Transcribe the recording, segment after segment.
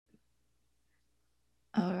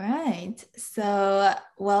right. So,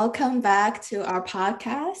 welcome back to our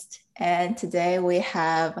podcast. And today we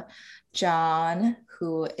have John,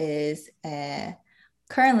 who is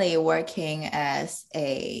currently working as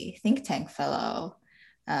a think tank fellow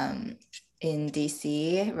um, in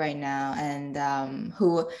DC right now, and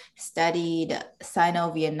who studied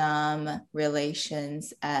Sino-Vietnam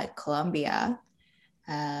relations at Columbia,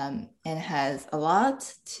 and has a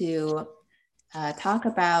lot to talk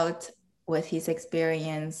about with his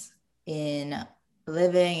experience in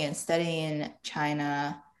living and studying in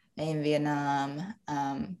China and in Vietnam.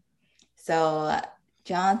 So,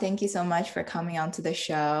 John, thank you so much for coming on to the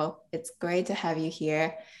show. It's great to have you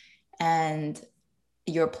here. And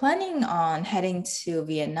you're planning on heading to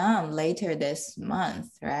Vietnam later this month,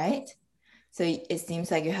 right? So it seems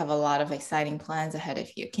like you have a lot of exciting plans ahead of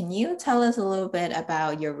you. Can you tell us a little bit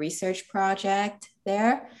about your research project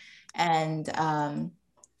there? And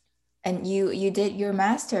you did your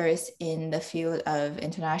master's in the field of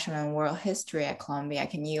international and world history at Columbia.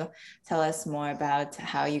 Can you tell us more about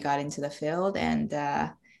how you got into the field and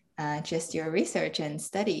just your research and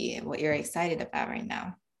study, what you're excited about right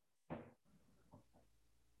now?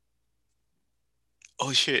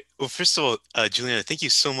 Oh, shit. Well, first of all, Juliana, thank you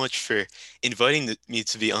so much for inviting me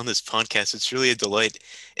to be on this podcast. It's really a delight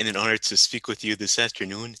and an honor to speak with you this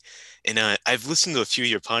afternoon. And I've listened to a few of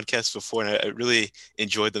your podcasts before, and I really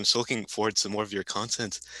enjoyed them. So looking forward to more of your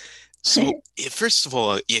content. So, yeah, first of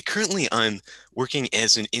all, yeah, currently I'm working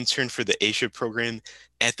as an intern for the Asia program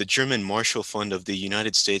at the German Marshall Fund of the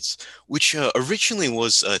United States, which originally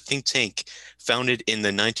was a think tank founded in the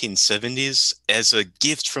 1970s as a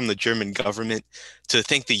gift from the German government to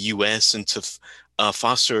thank the US and to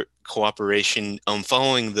foster cooperation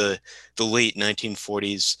following the late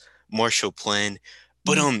 1940s Marshall Plan.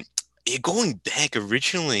 But Mm. going back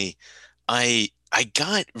originally, I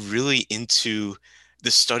got really into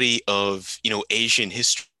the study of, Asian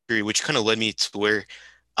history, which kind of led me to where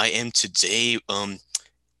I am today. When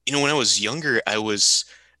I was younger, I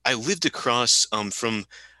lived across from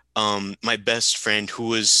my best friend who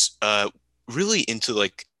was really into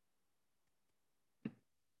like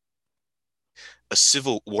a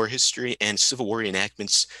Civil War history and Civil War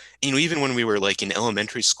enactments. Even when we were like in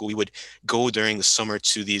elementary school, we would go during the summer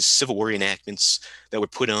to these Civil War enactments that were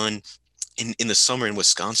put on in the summer in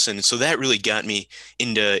Wisconsin. And so that really got me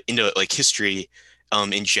into like history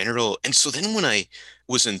in general. And so then when I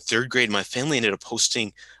was in third grade, my family ended up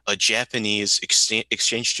hosting a Japanese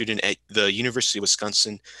exchange student at the University of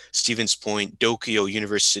Wisconsin, Stevens Point, Dokyo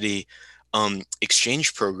University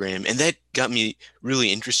exchange program. And that got me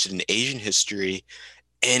really interested in Asian history.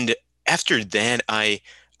 And after that, I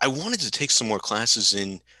wanted to take some more classes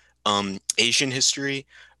in Asian history,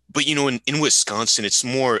 but in Wisconsin, it's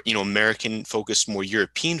more American focused, more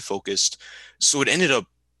European focused. So it ended up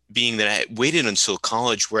being that I waited until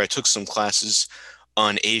college where I took some classes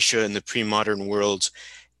on Asia and the pre-modern world,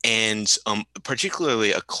 and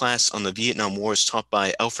particularly a class on the Vietnam Wars taught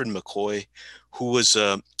by Alfred McCoy, who was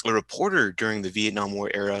a reporter during the Vietnam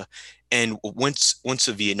War era, and went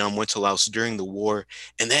to Vietnam, went to Laos during the war,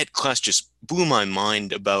 and that class just blew my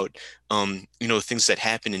mind about things that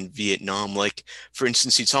happened in Vietnam. Like for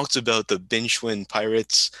instance, he talked about the Binchuan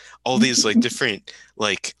pirates, all these like different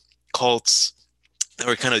like cults that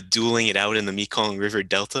were kind of dueling it out in the Mekong River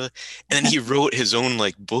Delta. And then he wrote his own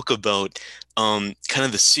like book about kind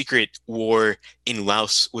of the secret war in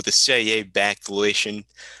Laos with the CIA backed relation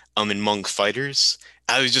and Hmong fighters.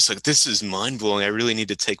 I was just like, this is mind blowing. I really need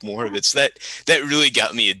to take more of it. So that really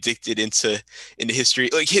got me addicted into history.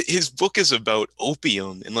 Like his book is about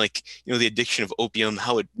opium and like the addiction of opium,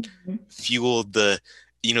 how it fueled the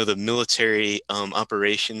military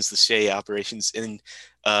operations, the CIA operations in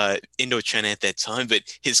Indochina at that time. But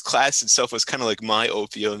his class itself was kind of like my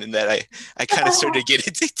opium in that I kind of started to get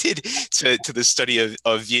addicted to the study of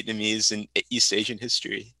Vietnamese and East Asian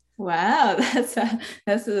history. Wow,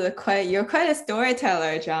 that's quite you're quite a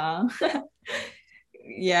storyteller, John.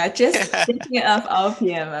 Yeah, just thinking of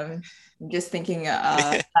opium, I'm just thinking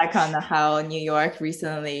back on how New York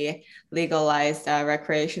recently legalized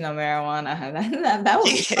recreational marijuana. That would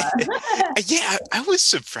be Yeah, fun. yeah, I was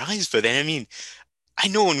surprised by that. I mean, I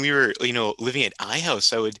know when we were, living at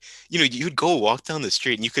iHouse, I would, you'd go walk down the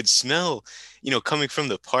street and you could smell, coming from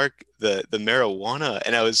the park, the marijuana.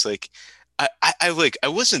 And I was like, I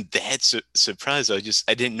wasn't that surprised. I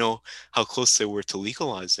didn't know how close they were to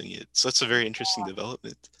legalizing it. So that's a very interesting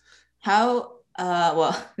development. How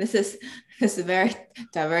well, this is very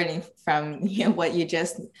diverting from what you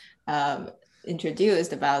just um,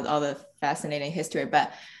 introduced about all the fascinating history,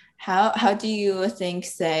 but how do you think,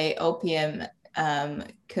 say, opium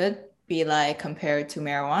could be like compared to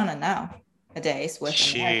marijuana nowadays with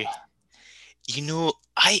America? Sure. You know,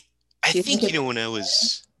 I Do you think think, it's when I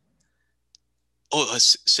was,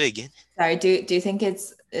 say again. sorry, do you think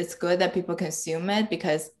it's good that people consume it?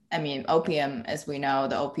 Because I mean, opium, as we know,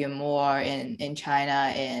 the opium war in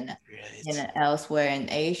China, in Right. elsewhere in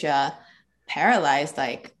Asia, paralyzed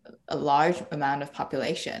like a large amount of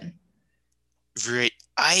population. Right.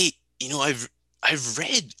 I've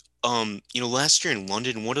read, last year in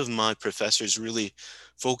London, one of my professors really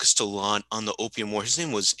focused a lot on the opium war. His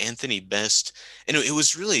name was Anthony Best, and it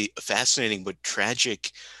was really fascinating but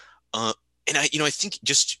tragic. Uh, and I think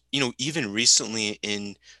just, even recently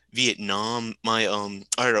in Vietnam, my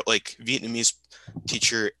or like Vietnamese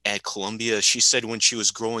teacher at Columbia, she said when she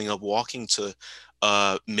was growing up walking to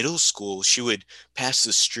middle school, she would pass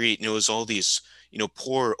the street and it was all these,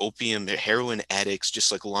 poor opium heroin addicts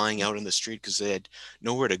just like lying out on the street because they had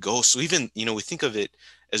nowhere to go. So even, we think of it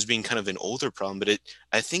as being kind of an older problem, but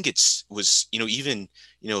I think was, even,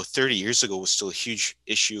 30 years ago was still a huge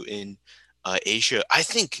issue in Asia. I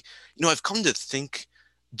think, I've come to think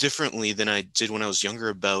differently than I did when I was younger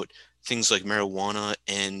about things like marijuana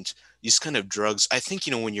and these kind of drugs. I think,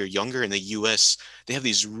 when you're younger in the US, they have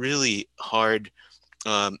these really hardcore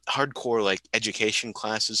like education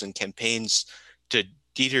classes and campaigns to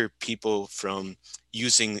deter people from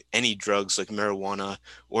using any drugs like marijuana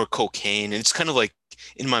or cocaine. And it's kind of like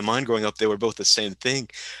in my mind growing up, they were both the same thing.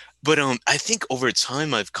 But I think over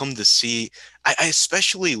time I've come to see I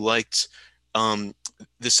especially liked um,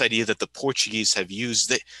 this idea that the Portuguese have used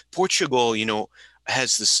that Portugal,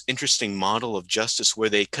 has this interesting model of justice where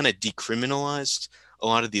they kind of decriminalized a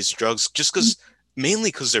lot of these drugs just because mainly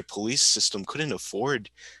because their police system couldn't afford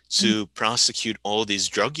to prosecute all these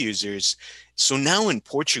drug users. So now in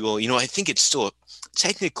Portugal, I think it's still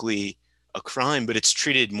technically a crime, but it's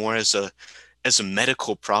treated more as a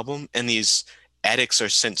medical problem, and these addicts are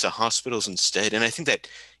sent to hospitals instead. And I think that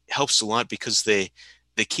helps a lot because they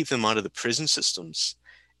keep them out of the prison systems.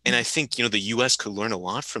 And I think, the US could learn a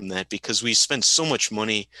lot from that because we spend so much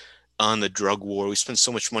money on the drug war. We spend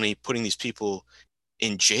so much money putting these people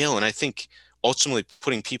in jail. And I think ultimately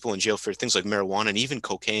putting people in jail for things like marijuana and even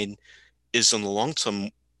cocaine is in the long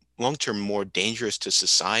term more dangerous to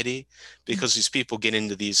society because these people get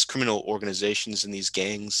into these criminal organizations and these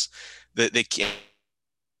gangs that they can't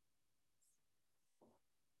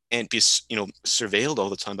be, surveilled all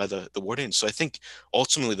the time by the warden. So I think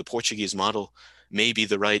ultimately the Portuguese model may be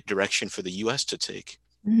the right direction for the US to take.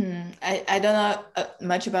 I don't know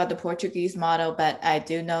much about the Portuguese model, but I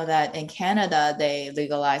do know that in Canada, they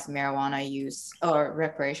legalized marijuana use or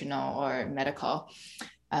recreational or medical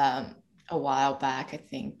um, a while back, I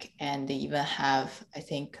think. And they even have, I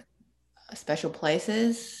think, special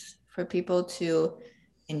places for people to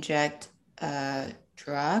inject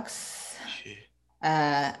drugs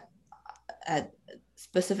uh, at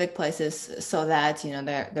specific places so that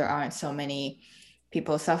there aren't so many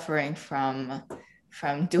people suffering from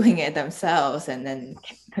doing it themselves and then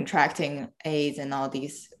contracting AIDS and all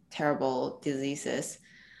these terrible diseases.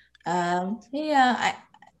 Yeah,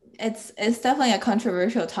 it's definitely a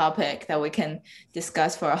controversial topic that we can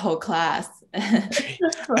discuss for a whole class,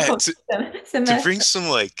 for a Uh, whole to, to bring semester. some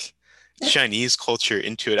like Chinese culture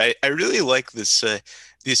into it, I really like this, the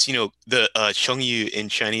Chengyu in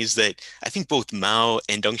Chinese that I think both Mao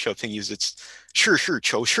and Deng Xiaoping use. It's 是是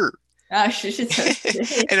求是. 啊，实事求是。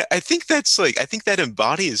And I think that's like I think that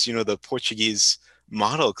embodies, the Portuguese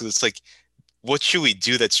model because it's like what should we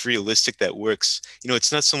do that's realistic that works?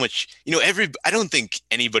 It's not so much, I don't think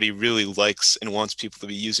anybody really likes and wants people to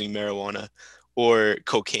be using marijuana or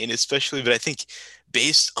cocaine, especially, but I think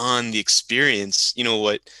based on the experience,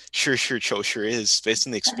 what sure is, based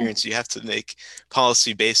on the experience, you have to make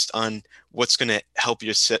policy based on what's going to help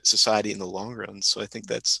your society in the long run. So I think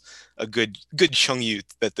that's a good Chengyu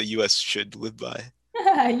that the US should live by.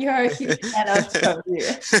 You're a huge fan of Chengyu.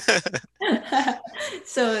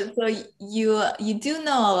 So you do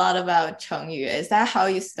know a lot about Chengyu. Is that how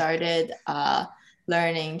you started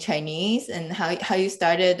learning Chinese and how you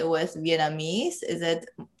started with Vietnamese? Is it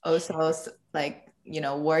also like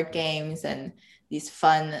word games and these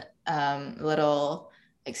fun little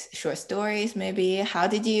like short stories maybe? How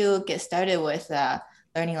did you get started with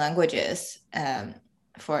learning languages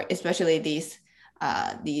for especially these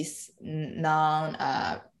non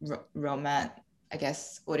romantic, I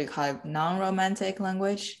guess, what do you call it? Non-romantic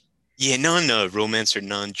language? Yeah, non-romance or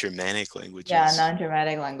non-Germanic Yeah, languages.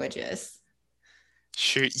 non-dramatic languages.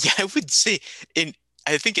 Sure. Yeah, I would say in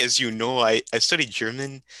I think as you know, I studied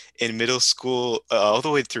German in middle school all the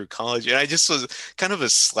way through college, and I just was kind of a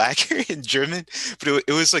slacker in German, but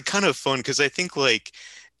it was like kind of fun because I think like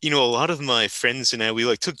a lot of my friends and I, we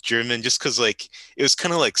like took German just because like it was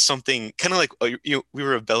kind of like something, kind of like we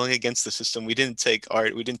were rebelling against the system. We didn't take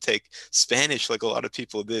art, we didn't take Spanish like a lot of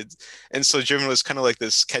people did, and so German was kind of like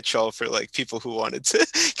this catch-all for like people who wanted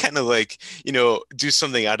to kind of like do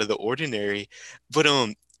something out of the ordinary. But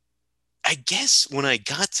I guess when I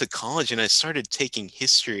got to college and I started taking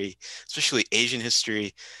history, especially Asian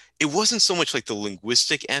history, it wasn't so much like the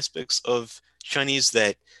linguistic aspects of Chinese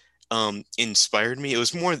that inspired me. It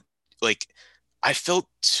was more like I felt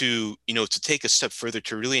to take a step further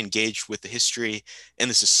to really engage with the history and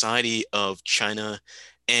the society of China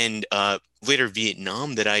and later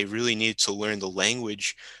Vietnam that I really needed to learn the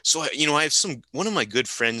language. So I have one of my good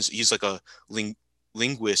friends. He's like a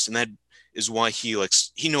linguist, and that is why he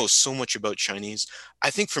knows so much about Chinese.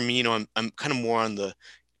 I think for me, I'm kind of more on the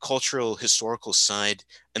cultural historical side,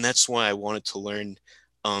 and that's why I wanted to learn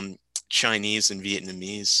um, Chinese and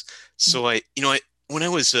Vietnamese. So I when I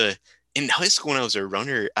was in high school when I was a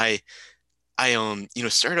runner, I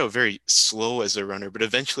started out very slow as a runner, but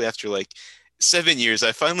eventually after like 7 years,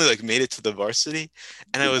 I finally like made it to the varsity,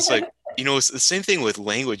 and I was like. It's the same thing with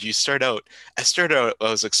language. I started out,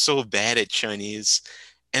 I was like so bad at Chinese,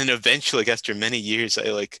 and eventually, like after many years,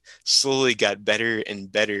 I like slowly got better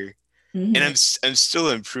and better. And Mhm. I'm still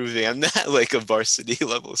improving. I'm not like a varsity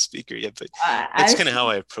level speaker yet, but that's I've kind of how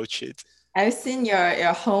I approach it. I've seen your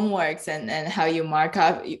homeworks and how you mark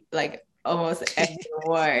up like almost every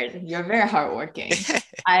word. You're very hardworking.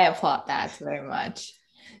 I applaud that very much.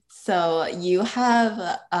 So you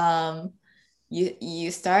have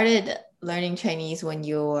you started learning Chinese when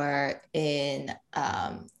you were in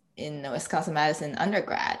Wisconsin-Madison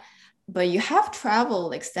undergrad, but you have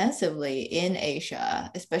traveled extensively in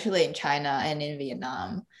Asia, especially in China and in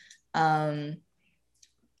Vietnam. Um,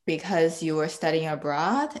 because you were studying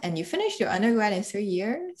abroad and you finished your undergrad in 3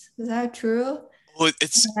 years. Is that true? Well,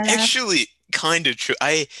 it's Something like that? actually kind of true.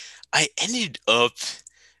 I ended up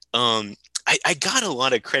I got a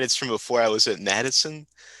lot of credits from before I was at Madison.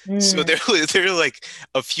 So Mm. there were like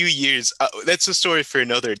a few years. That's a story for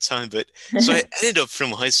another time. But so I ended up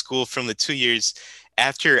from high school from the 2 years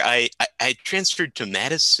after I transferred to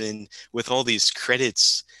Madison with all these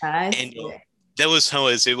credits, I and see. that was how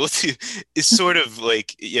I was able to. It's sort of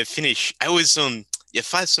like yeah finish. I was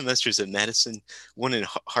 5 semesters at Madison, one in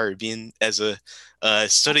Harbin as a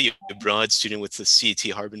study abroad student with the CET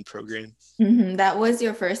Harbin program. Mhm. That was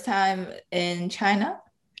your first time in China?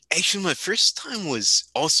 Actually, my first time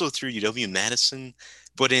was also through UW-Madison,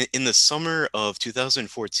 but in the summer of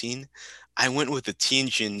 2014, I went with the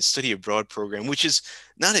Tianjin Study Abroad program, which is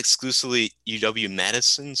not exclusively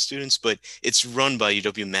UW-Madison students, but it's run by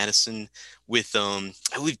UW-Madison with, I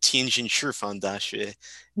believe, Tianjin Shifandashe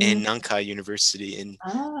Mm. and Nankai University in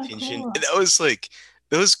Ah, Tianjin. cool. And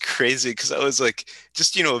that was crazy because I was like,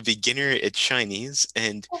 just, a beginner at Chinese,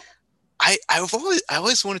 and I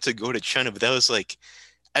always wanted to go to China, but that was like,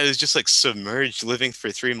 I was just like submerged living for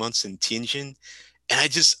 3 months in Tianjin. And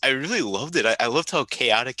I really loved it. I loved how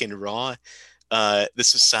chaotic and raw the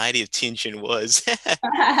society of Tianjin was.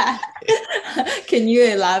 Can you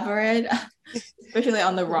elaborate, especially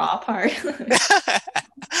on the raw part?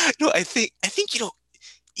 No, I think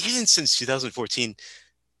even since 2014,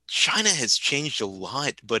 China has changed a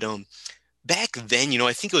lot. But back then,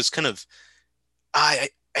 I think it was kind of I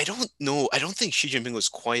don't know. I don't think Xi Jinping was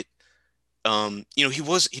quite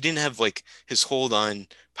he didn't have like his hold on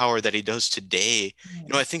power that he does today.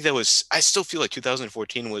 I think I still feel like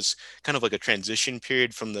 2014 was kind of like a transition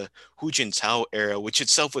period from the Hu Jintao era, which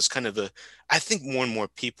itself was kind of I think more and more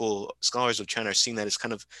people, scholars of China, are seeing that as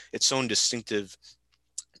kind of its own distinctive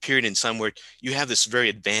period in time where you have this very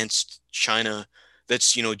advanced China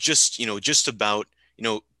that's, just about, you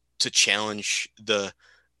know, to challenge the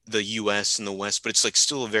US and the West, but it's like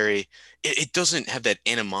still it doesn't have that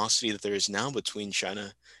animosity that there is now between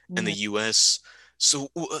China and the Mm. US. So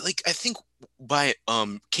like I think by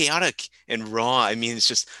chaotic and raw, I mean it's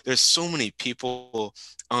just there's so many people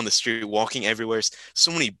on the street walking everywhere,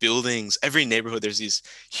 so many buildings, every neighborhood there's these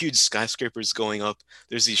huge skyscrapers going up.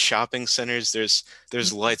 There's these shopping centers, there's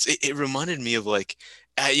lights. It reminded me of like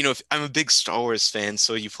if I'm a big Star Wars fan,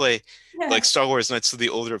 so you play like Yeah. Star Wars Knights of the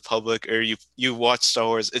Old Republic, or you watch Star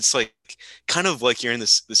Wars. It's like kind of like you're in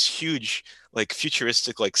this huge like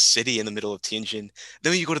futuristic like city in the middle of Tianjin.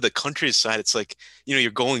 Then when you go to the countryside, it's like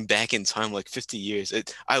you're going back in time like 50 years.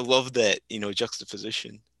 I love that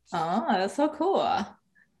juxtaposition. Oh, that's so cool.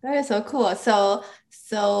 That is so cool.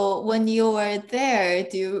 So when you were there,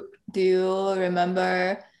 do you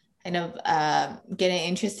remember kind of getting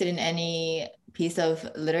interested in any piece of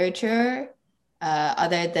literature?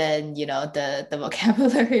 other than, the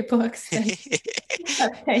vocabulary books that you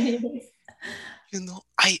have Chinese?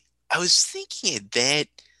 I was thinking at that.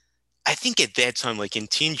 I think at that time, like in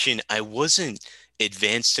Tianjin, I wasn't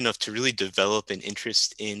advanced enough to really develop an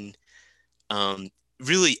interest in um,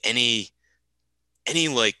 really any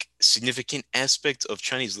like significant aspect of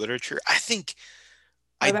Chinese literature. I think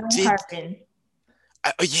What I about in did. Harbin?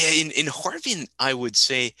 Yeah, in Harbin, I would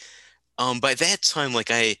say by that time, like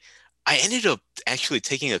I ended up actually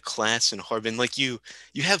taking a class in Harbin. Like you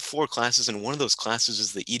have four classes, and one of those classes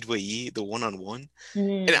is the Yi, the one-on-one.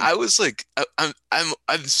 And Mm. I was like,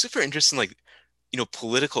 I'm super interested in like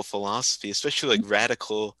political philosophy, especially like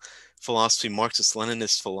radical philosophy,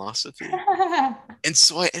 Marxist-Leninist philosophy. And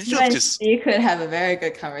so I ended You up and just she could have a very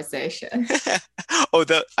good conversation. oh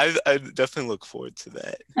that I definitely look forward to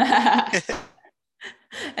that.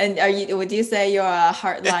 And would you say you're a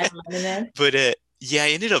hardline Leninist? But yeah, I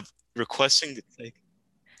ended up requesting to take.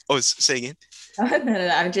 Oh, say again. No,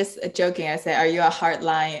 I'm just joking. I say, are you a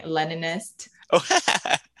hardline Leninist? Oh,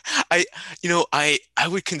 I I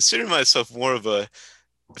would consider myself more of a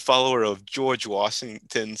follower of George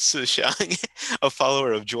Washington Sishang, a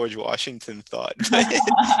follower of George Washington thought. But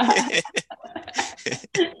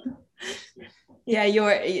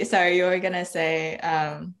Yeah, sorry, you were gonna say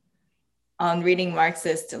on reading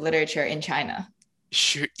Marxist literature in China.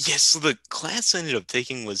 sure, yes. So the class I ended up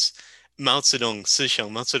taking was Mao Zedong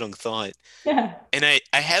Sishang, Mao Zedong thought, Yeah. and I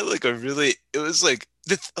had like a really it was like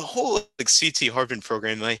the whole like CT Harbin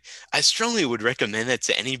program. I strongly would recommend that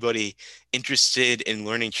to anybody interested in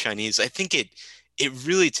learning Chinese. I think it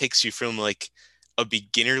really takes you from like a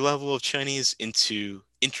beginner level of Chinese into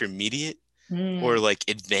intermediate or Mm. like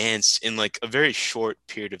advanced in like a very short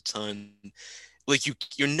period of time. Like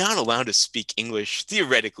you're not allowed to speak English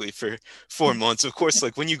theoretically for 4 months. Of course,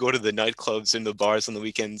 like when you go to the nightclubs and the bars on the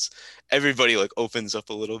weekends, everybody like opens up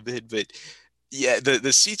a little bit. But yeah,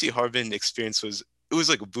 the CT Harbin experience was it was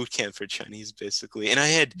like a boot camp for Chinese basically. And I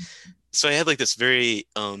had like this very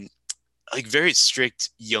like very strict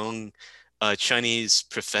young Chinese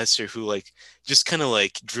professor who like just kind of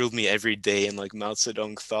like drilled me every day in like Mao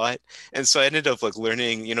Zedong thought. And so I ended up like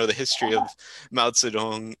learning, the history of Mao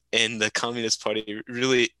Zedong and the Communist Party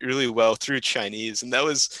really, really well through Chinese. And it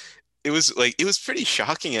was pretty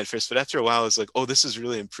shocking at first, but after a while I was like, oh, this is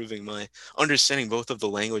really improving my understanding both of the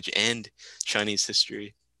language and Chinese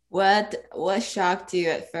history. What shocked you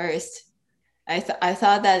at first? I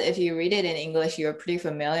thought that if you read it in English, you're pretty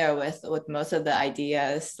familiar with most of the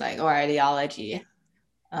ideas, like, or ideology.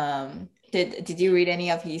 Did you read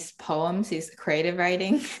any of his poems, his creative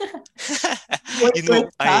writing? You know,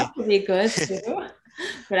 Which thought to be good too,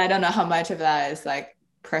 but I don't know how much of that is like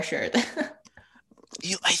pressured.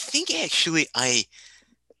 I think actually I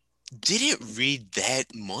didn't read that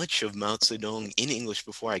much of Mao Zedong in English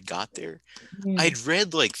before I got there. Hmm. I'd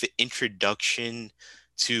read like the introduction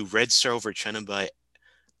to Red Star Over China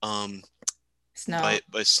um Snow.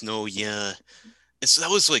 by Snow, yeah. And so that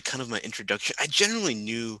was like kind of my introduction. I generally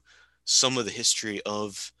knew some of the history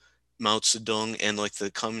of Mao Zedong and like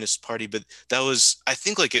the Communist Party, but that was I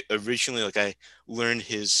think like originally like I learned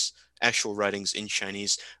his actual writings in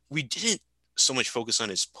Chinese. We didn't so much focus on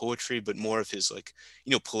his poetry, but more of his like,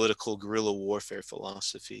 political guerrilla warfare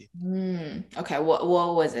philosophy. Hmm. Okay, what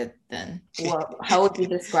was it then? How would you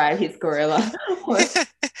describe his gorilla?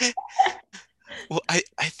 Well, I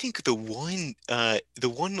think the one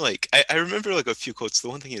like I remember like a few quotes. The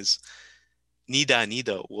one thing is "nida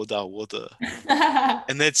nida woda woda,"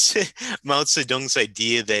 and that's Mao Zedong's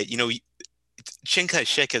idea that Chiang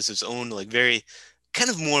Kai-shek has his own like very kind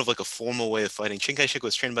of more of like a formal way of fighting. Chiang Kai-shek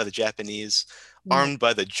was trained by the Japanese, Hmm. armed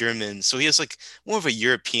by the Germans, so he has like more of a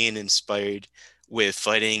European inspired way of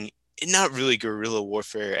fighting, and not really guerrilla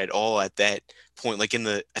warfare at all at that point, like in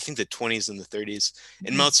the I think the 20s and the 30s.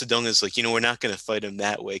 And Mao Zedong is like, we're not going to fight him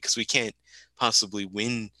that way because we can't possibly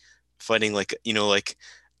win fighting like like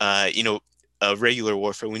uh you know regular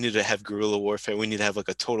warfare. We need to have guerrilla warfare. We need to have like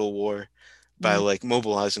a total war by Hmm. like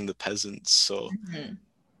mobilizing the peasants. So Hmm.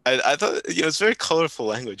 I thought it's very colorful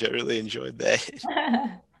language. I really enjoyed that.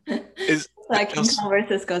 Is It's like King also Kong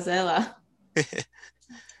versus Godzilla.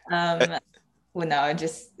 Um, well, no,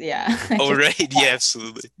 just yeah, I oh just right, yeah,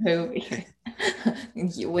 absolutely. movie.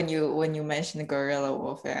 When you mentioned guerrilla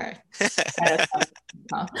warfare, I kind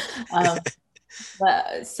of thought,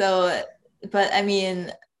 but so, but I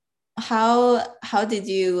mean, how did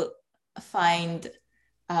you find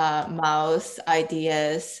Mao's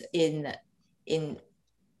ideas in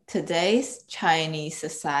today's Chinese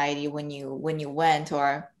society when you went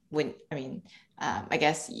or when I mean I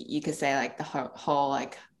guess you could say like the whole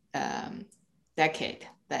like decade.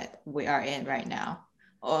 that we are in right now,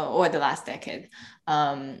 or the last decade.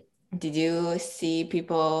 Um, did you see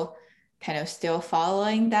people kind of still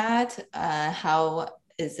following that? How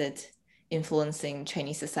is it influencing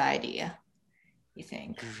Chinese society, you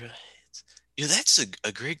think? Right. That's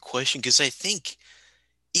a great question because I think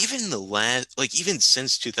even the last, like even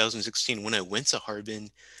since 2016 when I went to Harbin,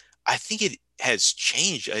 I think it has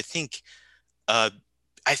changed. Uh,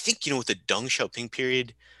 I think, with the Deng Xiaoping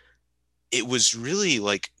period, it was really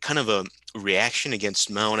like kind of a reaction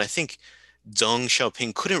against Mao. And I think Deng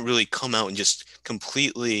Xiaoping couldn't really come out and just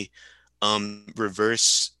completely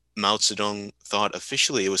reverse Mao Zedong thought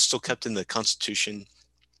officially. It was still kept in the constitution.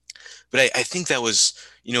 But I think that was,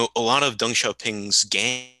 a lot of Deng Xiaoping's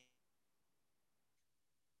gang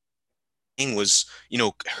was,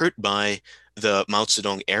 hurt by the Mao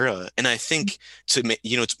Zedong era. And I think to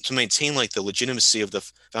maintain like the legitimacy of the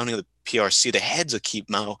founding of the PRC, they had to keep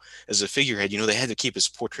Mao as a figurehead. They had to keep his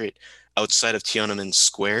portrait outside of Tiananmen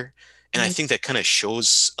Square. And I Mm. think that kind of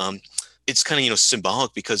shows it's kind of,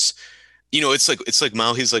 symbolic because it's like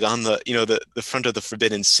Mao, he's like on the front of the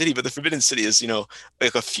Forbidden City, but the Forbidden City is,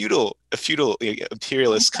 like a feudal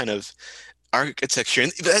imperialist kind of architecture.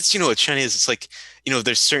 And that's, what China is. It's like,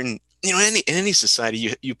 there's certain, in any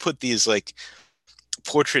society, you put these like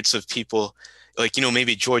portraits of people like,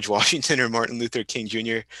 maybe George Washington or Martin Luther King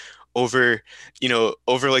Jr. over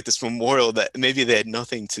like this memorial that maybe they had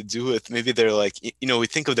nothing to do with. Maybe they're like, we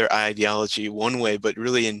think of their ideology one way, but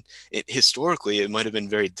really historically it might have been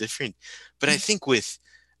very different. But I think with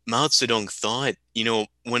Mao Zedong thought,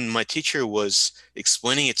 when my teacher was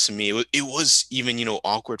explaining it to me, it was even,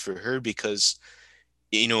 awkward for her because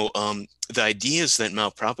the ideas that Mao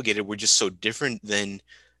propagated were just so different than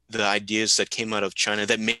the ideas that came out of China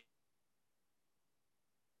that made,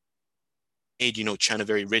 China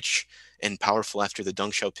very rich and powerful after the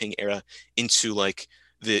Deng Xiaoping era into like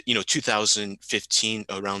the, 2015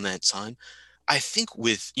 around that time. I think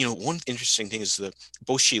with, one interesting thing is the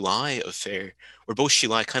Bo Xilai affair, where Bo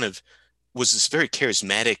Xilai kind of was this very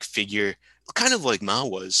charismatic figure, kind of like Mao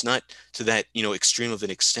was, not to that, extreme of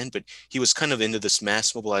an extent, but he was kind of into this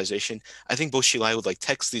mass mobilization. I think Bo Xilai would like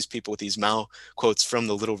text these people with these Mao quotes from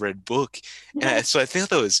the Little Red Book. So I think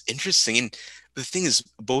that was interesting. And the thing is,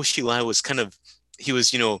 Bo Xilai was kind of, he was,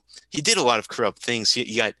 he did a lot of corrupt things.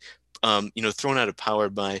 He got, thrown out of power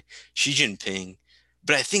by Xi Jinping.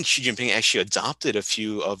 But I think Xi Jinping actually adopted a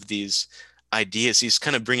few of these ideas. He's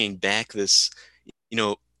kind of bringing back this, you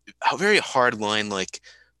know, a very hard line, like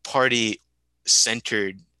party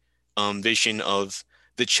centered vision of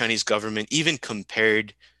the Chinese government, even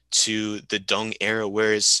compared to the Deng era.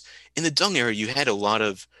 Whereas in the Deng era, you had a lot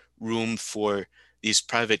of room for these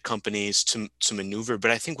private companies to maneuver.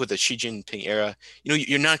 But I think with the Xi Jinping era,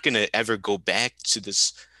 you're not going to ever go back to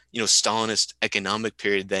this, Stalinist economic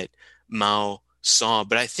period that Mao saw.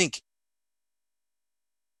 But I think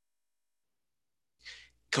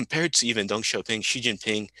compared to even Deng Xiaoping, Xi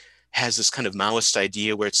Jinping has this kind of Maoist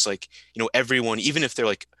idea where it's like, everyone, even if they're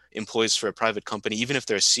like employees for a private company, even if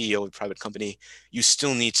they're a CEO of a private company, you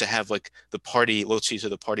still need to have like the party, loyalty to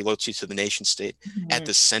the party, loyalty to the nation state at Mhm.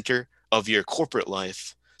 the center of your corporate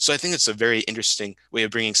life. So I think it's a very interesting way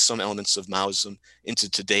of bringing some elements of Maoism into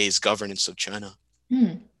today's governance of China.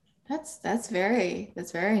 Hmm. That's very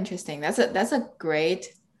interesting. That's a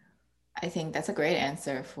great I think that's a great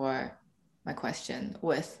answer for my question.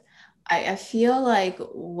 I feel like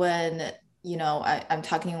when, I'm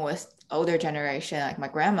talking with older generation, like my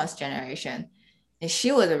grandma's generation, and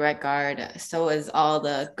she was a Red Guard, so was all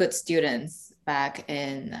the good students back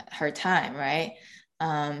in her time, right?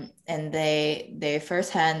 And they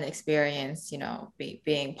firsthand experience,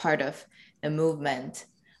 being part of the movement.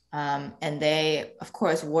 And they, of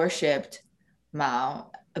course, worshipped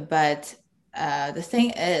Mao. But the thing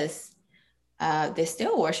is, they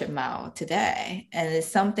still worship Mao today. And it's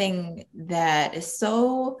something that is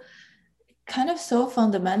so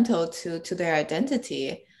fundamental to their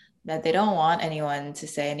identity that they don't want anyone to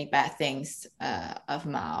say any bad things of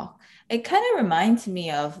Mao. It kind of reminds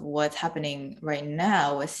me of what's happening right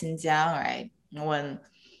now with Xinjiang, right?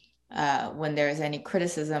 When there's any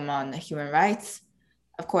criticism on human rights,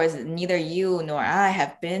 of course, neither you nor I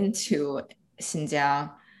have been to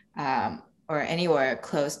Xinjiang, or anywhere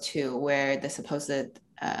close to where the supposed,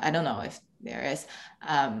 I don't know if there is,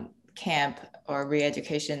 camp or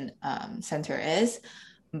re-education center is,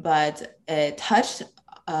 but it touched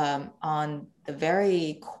on the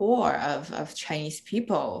very core of Chinese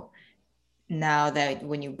people now that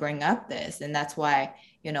when you bring up this, and that's why,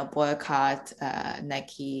 boycott,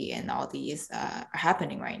 Nike and all these are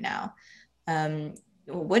happening right now. um,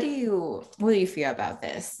 what do you feel about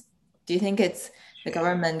this? Do you think it's the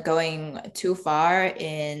government going too far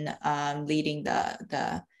in leading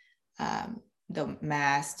the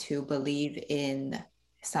mass to believe in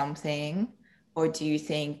something, or do you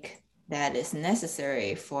think that is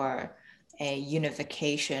necessary for a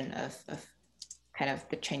unification of kind of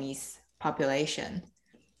the Chinese population?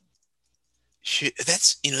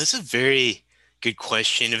 That's, that's a very good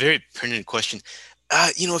question, a very pertinent question. A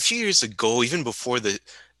few years ago, even before the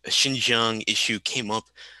Xinjiang issue came up,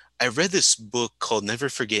 I read this book called Never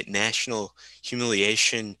Forget National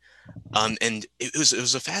Humiliation. And it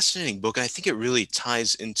was a fascinating book, and I think it really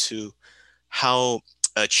ties into how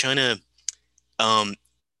China um,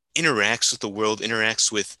 interacts with the world,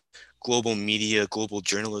 interacts with global media, global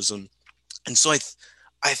journalism. And so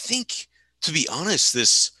I think, to be honest,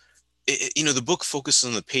 the book focuses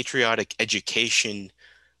on the patriotic education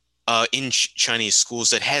in Chinese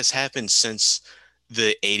schools that has happened since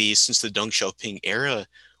the 80s, since the Deng Xiaoping era,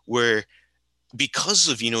 where because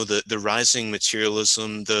of the rising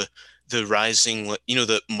materialism, the rising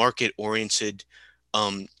the market oriented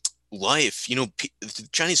um life, the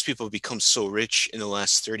Chinese people have become so rich in the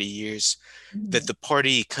last 30 years that Mhm. the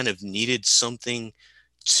party kind of needed something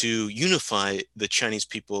to unify the Chinese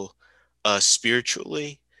people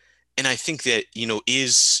spiritually. And I think that,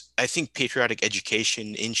 I think patriotic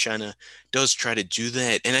education in China does try to do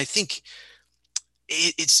that. And I think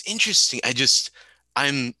it's interesting.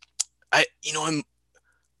 I'm, I'm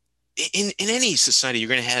in any society, you're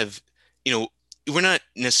going to have, you know, we're not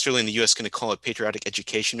necessarily in the US going to call it patriotic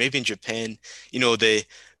education. Maybe in Japan, they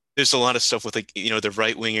there's a lot of stuff with like, the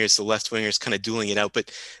right wingers, the left wingers kind of dueling it out,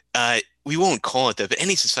 but we won't call it that. But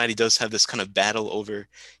any society does have this kind of battle over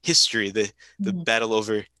history, the Mhm. battle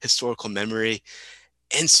over historical memory.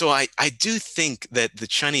 And so I do think that the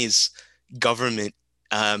Chinese government,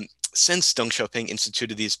 since Deng Xiaoping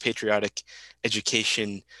instituted these patriotic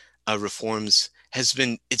education reforms, it's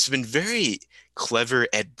been very clever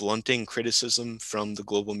at blunting criticism from the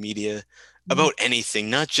global media Mhm. about anything,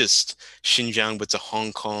 not just Xinjiang, but to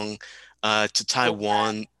Hong Kong, to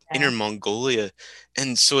Taiwan, Inner Yeah. Mongolia.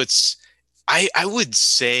 And so I would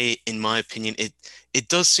say, in my opinion, it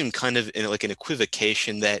does seem kind of like an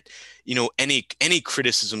equivocation that any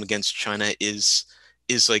criticism against China is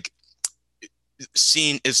like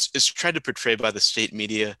seen is tried to portray by the state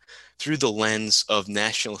media through the lens of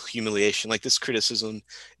national humiliation. Like this criticism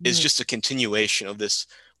is Mhm. just a continuation of this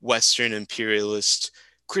Western imperialist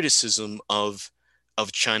criticism of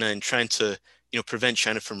China and trying to prevent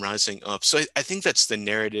China from rising up. So I think that's the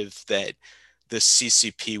narrative that the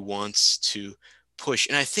CCP wants to push,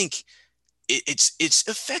 and I think it's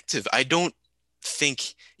effective. I don't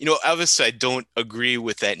think, obviously I don't agree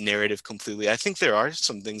with that narrative completely. I think there are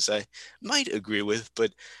some things I might agree with,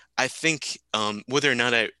 but I think whether or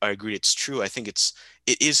not I agree it's true, I think it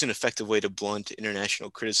is an effective way to blunt international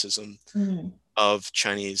criticism Mhm. of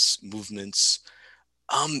Chinese movements.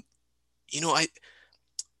 Um, I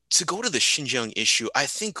to go to the Xinjiang issue, I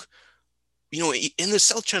think, in the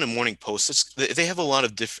South China Morning Post, they have a lot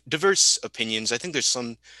of diverse opinions. I think there's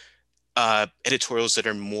some editorials that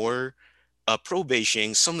are more pro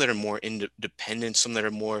Beijing, some that are more independent, some that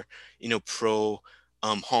are more, pro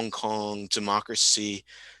Hong Kong democracy.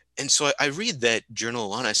 And so I read that journal a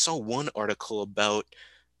lot. I saw one article about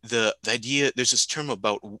the idea. There's this term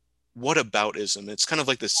about whataboutism. It's kind of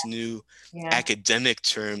like this new Yeah. academic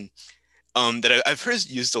term that I've heard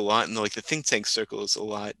used a lot in like the think tank circles a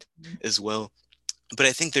lot as well. But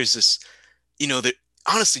I think there's this, that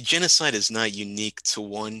honestly, genocide is not unique to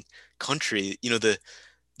one country. The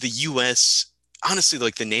U.S. honestly,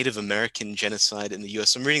 like the Native American genocide in the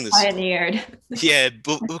U.S. I'm reading this, Pioneered. yeah,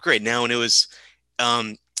 book right now, and it was,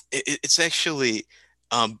 um, it's actually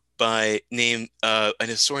by name an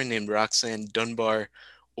historian named Roxanne Dunbar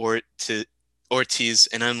Orti Ortiz,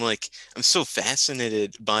 and I'm so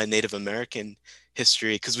fascinated by Native American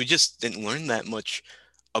history because we just didn't learn that much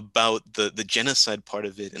about the genocide part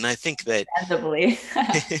of it, and I think that Understandably.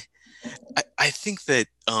 I think that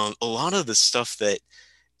a lot of the stuff that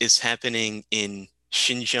is happening in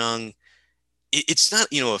Xinjiang, it's not,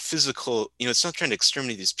 a physical, it's not trying to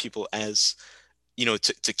exterminate these people as,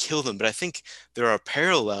 to kill them, but I think there are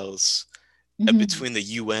parallels Mhm. between the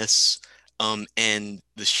US and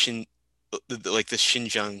like the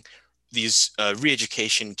Xinjiang, these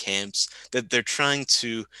re-education camps that they're trying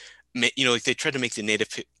to make, like they tried to make the Native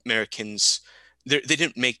Americans, they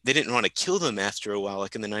didn't want to kill them after a while,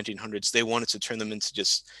 like in the 1900s. They wanted to turn them into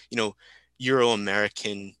just,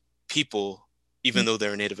 Euro-American people, even though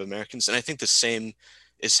they're Native Americans. And I think the same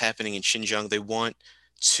is happening in Xinjiang. They want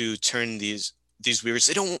to turn these Uyghurs,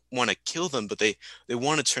 they don't want to kill them, but they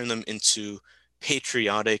want to turn them into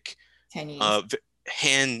patriotic Chinese. uh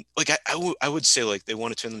Han, like I would say like they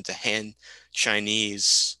want to turn them to Han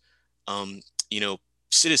Chinese, um you know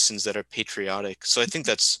citizens that are patriotic. So I think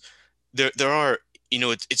that's there are,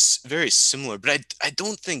 it's very similar, but I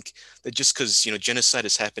don't think that just because genocide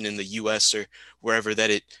has happened in the US or wherever, that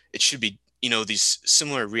it should be these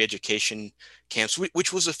similar re-education camps,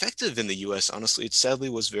 which was effective in the US. Honestly, it sadly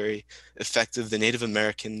was very effective. The Native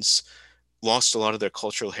Americans lost a lot of their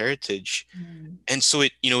cultural heritage, Mm. and so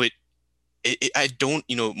I don't,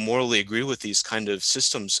 morally agree with these kind of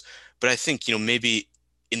systems, but I think, maybe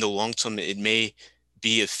in the long term, it may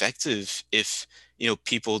be effective if,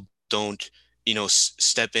 people don't,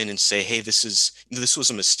 step in and say, hey, this was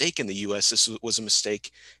a mistake in the US, this was a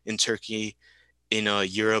mistake in Turkey, in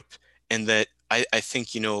Europe, and that I think,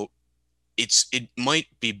 it might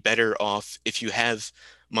be better off if you have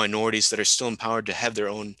minorities that are still empowered to have their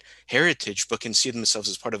own heritage, but can see themselves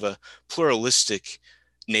as part of a pluralistic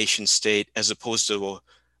nation state as opposed to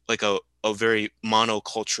a very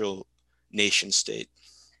monocultural nation state.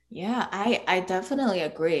 Yeah, I definitely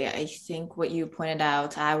agree. I think what you pointed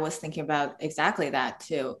out, I was thinking about exactly that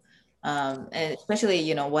too. And especially,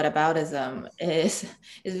 whataboutism is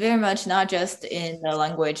very much not just in the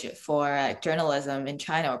language for journalism in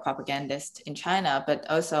China or propagandist in China, but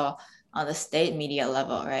also on the state media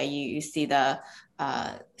level, right? You see the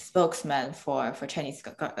spokesman for Chinese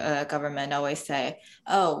government always say,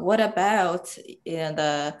 "Oh, what about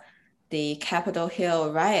the Capitol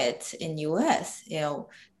Hill riot in U.S.?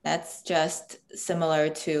 That's just similar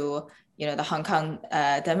to the Hong Kong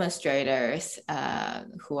demonstrators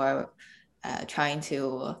who are trying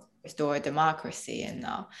to restore democracy and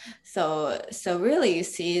all. So really, you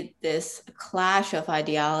see this clash of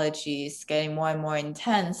ideologies getting more and more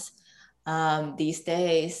intense these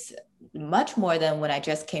days, much more than when I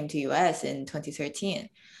just came to US in 2013.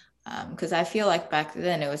 Because I feel like back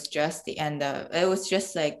then it was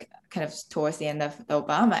just like kind of towards the end of the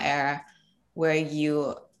Obama era, where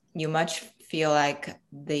you much feel like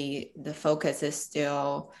the focus is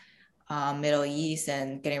still Middle East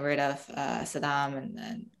and getting rid of Saddam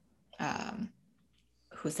and um,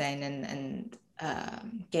 Hussein and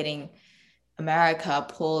getting America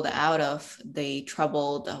pulled out of the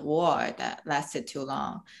troubled war that lasted too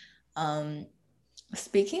long. Um,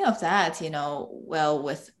 Speaking of that, well,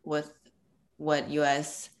 with what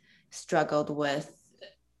US struggled with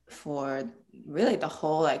for really the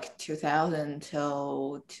whole like 2000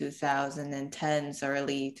 till 2010s,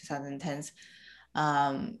 early 2010s,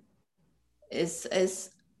 um, is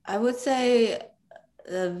I would say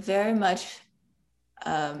very much.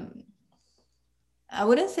 Um, I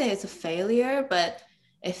wouldn't say it's a failure, but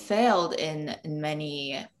it failed in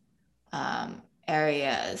many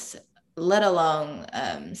areas, let alone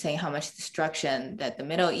saying how much destruction that the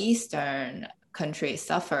Middle Eastern countries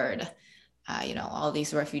suffered. All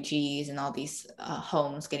these refugees and all these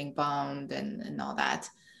homes getting bombed and all that.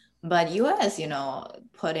 But U.S.,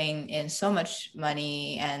 putting in so much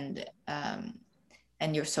money and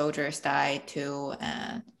your soldiers died too.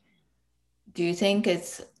 Do you think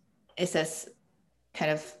it's as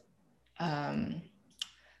kind of um,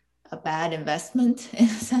 a bad investment in a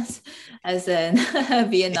sense as in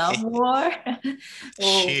Vietnam War?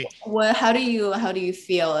 Well, She, how do you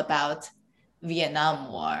feel about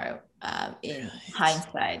Vietnam War in right.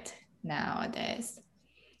 hindsight nowadays?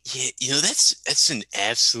 Yeah, that's an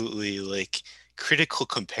absolutely like critical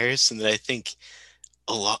comparison that I think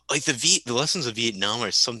a lot, like the lessons of Vietnam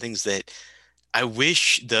are some things that I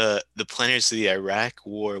wish the planners of the Iraq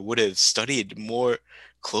War would have studied more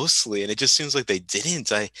closely, and it just seems like they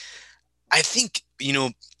didn't. I think,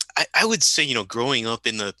 I would say, growing up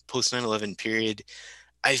in the post 9/11 period,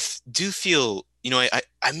 do feel,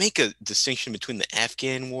 I make a distinction between the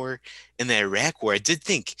Afghan war and the Iraq war. I did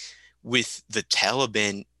think with the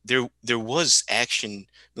Taliban, there was action,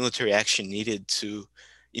 military action needed to,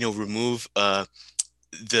 remove the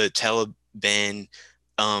Taliban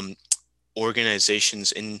um,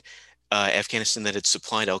 organizations in Afghanistan that had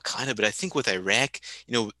supplied Al Qaeda. But I think with Iraq,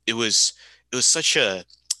 it was such a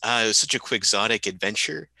quixotic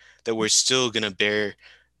adventure that we're still going to bear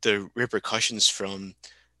the repercussions from,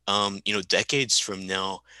 decades from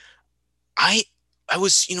now. I I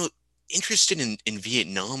was, interested in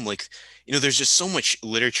Vietnam. Like, there's just so much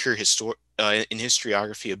literature in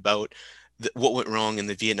historiography about what went wrong in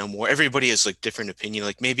the Vietnam War. Everybody has like different opinion.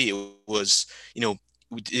 Like maybe it was,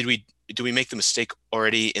 did we make the mistake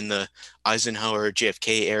already in the Eisenhower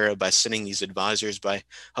JFK era by sending these advisors, by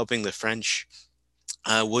helping the French?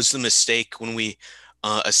 Was the mistake when we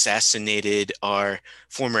assassinated our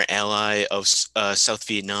former ally of South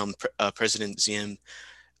Vietnam, President Diem?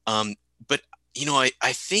 Um, but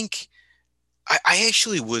I think I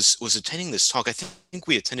actually was attending this talk. I think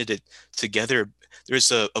we attended it together.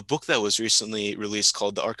 There's a book that was recently released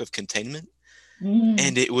called The Ark of Containment, Mm,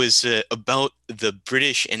 and it was about the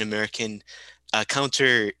British and American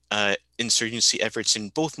counter insurgency efforts in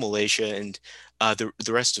both Malaysia and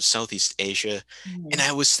the rest of Southeast Asia. And mm,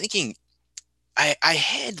 I was thinking, I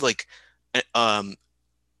had like a,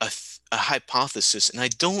 a hypothesis, and I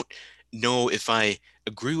don't know if I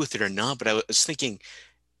agree with it or not, but I was thinking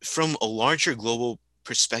from a larger global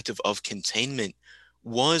perspective of containment,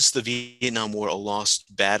 was the Vietnam War a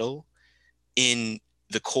lost battle in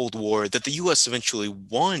the Cold War that the US eventually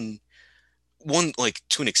won like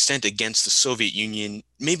to an extent against the Soviet Union,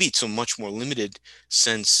 maybe to a much more limited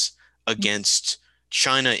sense against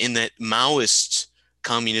China, in that Maoist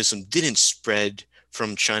communism didn't spread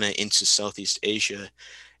from China into Southeast Asia.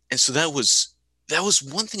 And so that was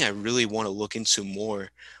one thing I really want to look into more.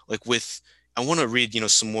 Like with I want to read,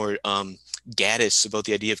 some more Gaddis about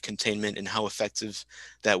the idea of containment and how effective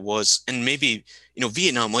that was. And maybe,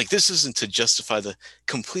 Vietnam, like this isn't to justify the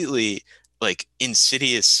completely like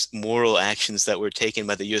insidious moral actions that were taken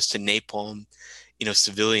by the US to napalm,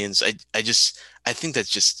 civilians. I think that's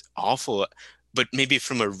just awful. But maybe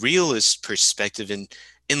from a realist perspective in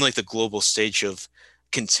like the global stage of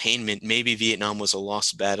containment, maybe Vietnam was a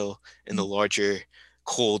lost battle in the larger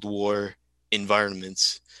Cold War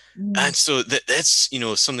environments. mm, And so that's,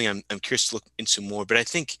 something I'm curious to look into more. But I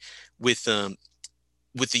think with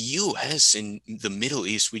with the US in the Middle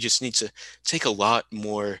East, we just need to take a lot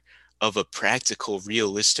more of a practical,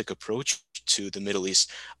 realistic approach to the Middle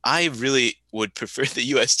East. I really would prefer the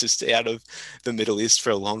US to stay out of the Middle East for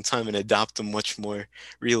a long time and adopt a much more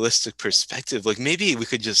realistic perspective. Like maybe we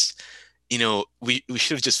could just, we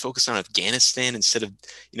should have just focused on Afghanistan instead of,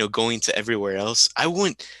 going to everywhere else. I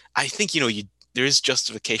think, there is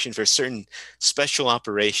justification for certain special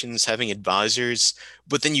operations having advisors,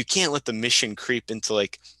 but then you can't let the mission creep into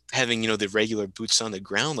like having, the regular boots on the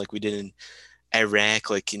ground like we did in Iraq,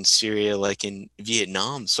 like in Syria, like in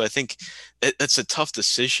Vietnam. So I think that's a tough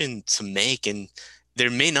decision to make, and there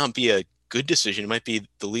may not be a good decision. It might be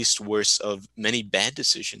the least worst of many bad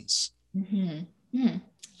decisions. mhm, mm.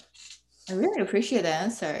 I really appreciate the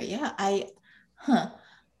answer. Yeah, huh,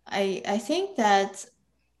 I think that,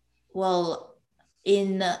 well,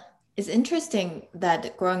 in it's interesting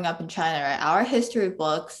that growing up in China, right, our history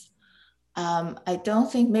books, I don't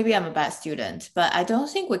think, maybe I'm a bad student, but I don't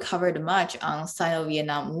think we covered much on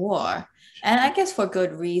Sino-Vietnam War. And I guess for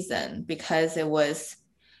good reason, because it was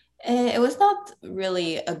not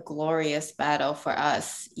really a glorious battle for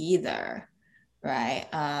us either, right?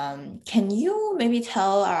 Can you maybe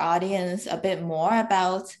tell our audience a bit more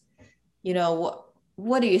about,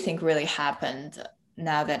 what do you think really happened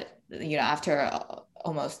now that, after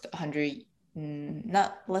almost 100,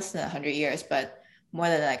 not less than 100 years, but more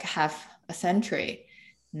than like half a century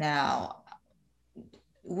now?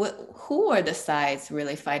 Who are the sides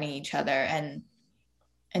really fighting each other? And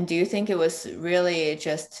do you think it was really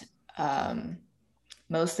just um,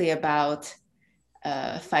 mostly about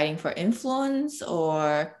fighting for influence,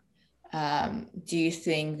 or do you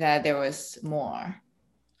think that there was more?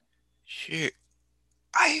 Sure.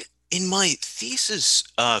 I in my thesis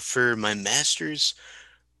for my master's,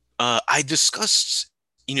 I discussed,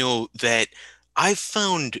 that I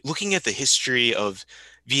found looking at the history of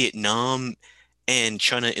Vietnam and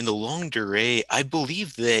China in the longue durée, I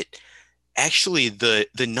believe that actually the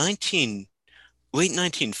 19 late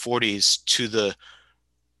 1940s to the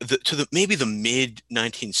maybe the mid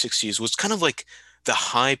 1960s was kind of like the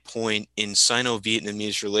high point in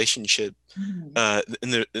Sino-Vietnamese relationship, Mhm.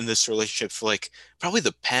 in this relationship for like probably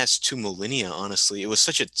the past 2 millennia. Honestly, it was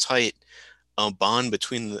such a tight bond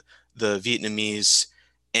between the Vietnamese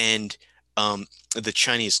and the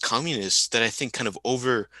Chinese communists that I think kind of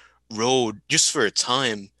overrode, just for a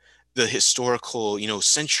time, the historical,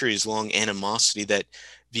 centuries long animosity that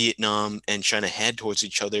Vietnam and China had towards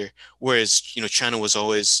each other. Whereas, China was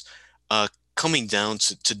always coming down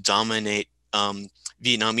to dominate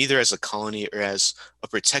Vietnam, either as a colony or as a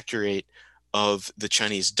protectorate of the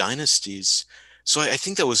Chinese dynasties. So I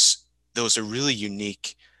think that was a really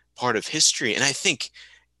unique part of history. And I think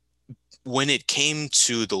when it came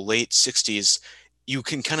to the late 60s, you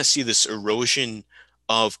can kind of see this erosion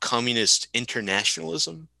of communist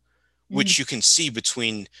internationalism, Mm, which you can see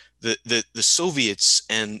between the Soviets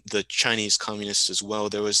and the Chinese communists as well.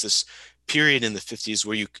 There was this period in the 50s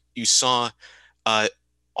where you saw uh,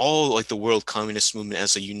 all like the world communist movement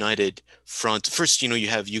as a united front. First, you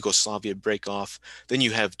have Yugoslavia break off, then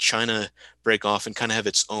you have China break off and kind of have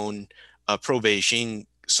its own pro-Beijing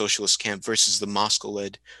socialist camp versus the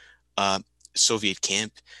Moscow-led uh, Soviet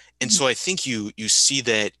camp. And so I think you see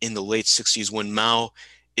that in the late 60s when Mao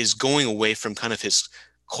is going away from kind of his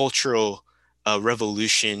cultural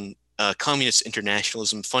revolution, communist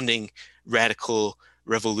internationalism, funding radical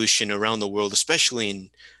revolution around the world, especially in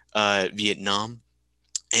Vietnam,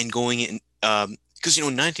 and going in because in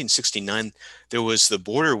 1969 there was the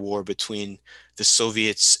border war between the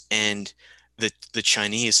Soviets and the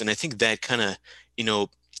Chinese, and I think that kind of you know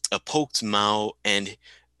poked Mao and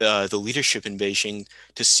the leadership in Beijing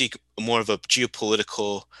to seek more of a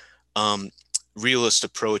geopolitical um, realist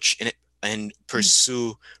approach and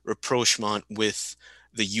pursue rapprochement with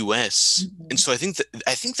the US. And Mhm. so I think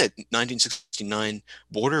that 1969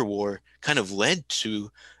 border war kind of led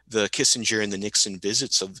to the Kissinger and the Nixon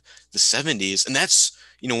visits of the 70s. And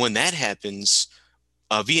when that happens,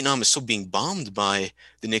 Vietnam is still being bombed by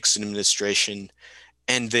the Nixon administration,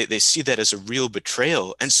 and they see that as a real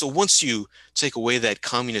betrayal. And so once you take away that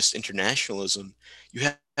communist internationalism, you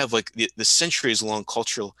have like the centuries long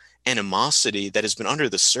cultural animosity that has been under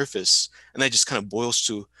the surface, and that just kind of boils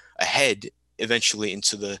to a head eventually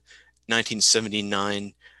into the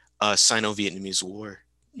 1979 Sino-Vietnamese War.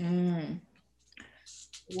 Mm.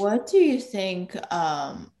 What do you think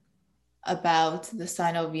about the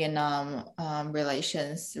Sino-Vietnam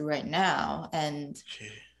relations right now? And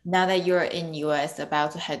now that you're in US,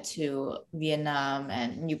 about to head to Vietnam,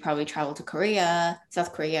 and you probably travel to Korea,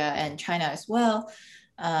 South Korea, and China as well.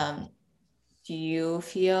 Um, do you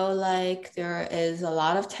feel like there is a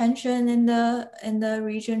lot of tension in the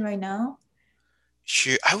region right now?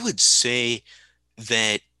 Sure, I would say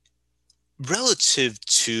that relative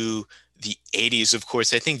to the 80s, of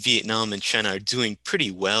course, I think Vietnam and China are doing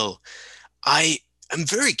pretty well. I am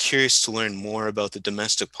very curious to learn more about the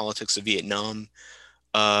domestic politics of Vietnam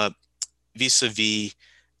uh, vis-a-vis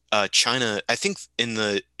China. I think in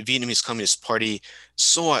the Vietnamese Communist Party,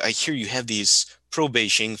 so I hear you have these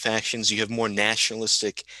pro-Beijing factions, you have more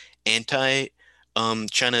nationalistic,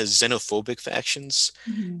 anti-China xenophobic factions.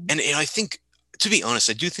 Mhm. And I think, to be honest,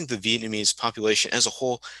 I do think the Vietnamese population as a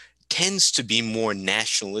whole tends to be more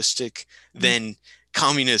nationalistic than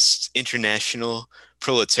communist international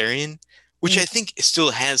proletarian, which Mm, I think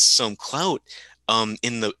still has some clout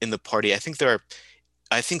in the party. I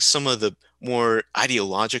think some of the more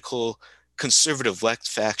ideological conservative left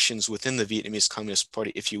factions within the Vietnamese Communist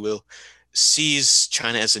Party, if you will, sees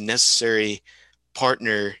China as a necessary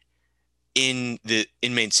partner in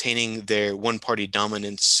maintaining their one party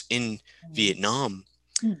dominance in mm, Vietnam.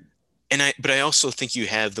 mm, But I also think you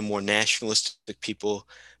have the more nationalistic people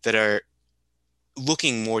that are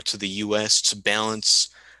looking more to the US to balance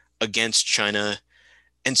against China.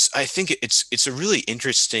 And I think it's a really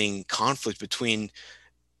interesting conflict between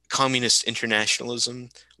communist internationalism,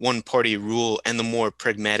 one party rule, and the more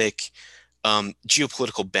pragmatic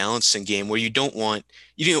geopolitical balancing game where you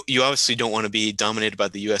obviously don't want to be dominated by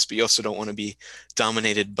the US, but you also don't want to be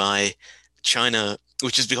dominated by China,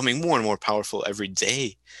 which is becoming more and more powerful every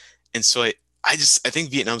day. And so I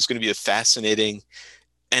think Vietnam is going to be a fascinating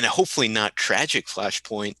and hopefully not tragic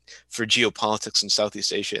flashpoint for geopolitics in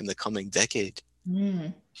Southeast Asia in the coming decade.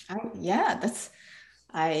 mm. Yeah,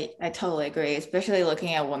 I totally agree, especially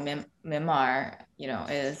looking at what Myanmar,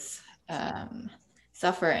 is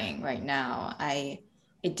suffering right now. I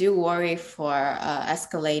do worry for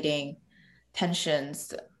escalating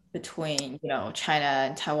tensions between, China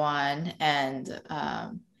and Taiwan and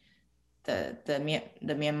the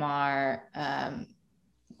Myanmar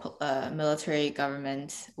military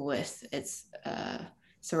government with its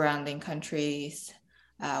surrounding countries,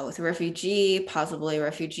 with possibly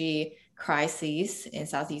refugee crises in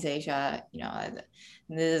Southeast Asia.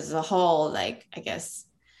 This is a whole, like, I guess,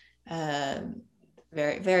 um,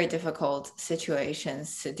 very, very difficult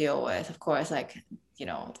situations to deal with. Of course, like,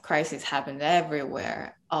 crises happen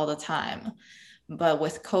everywhere all the time. But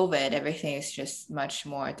with COVID, everything is just much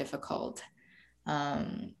more difficult.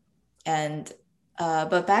 Um, and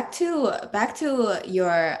but back to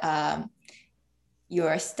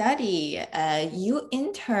your study. You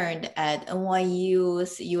interned at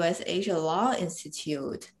NYU's U.S. Asia Law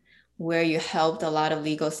Institute, where you helped a lot of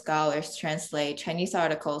legal scholars translate Chinese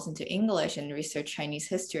articles into English and research Chinese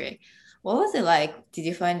history. What was it like? Did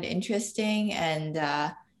you find it interesting? And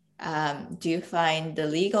do you find the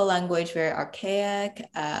legal language very archaic,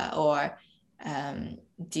 or um,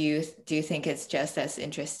 do you think it's just as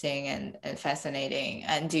interesting and fascinating?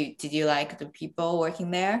 And did you like the people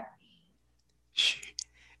working there?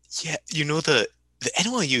 Yeah, the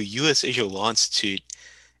NYU U.S. Asia Law Institute.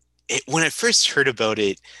 When I first heard about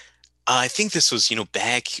it, I think this was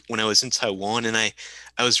back when I was in Taiwan, and I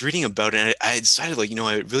was reading about it, and I decided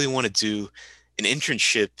I really want to do an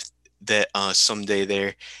internship that someday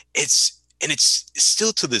there. It's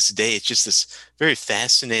still to this day, it's just this very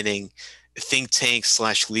fascinating think tank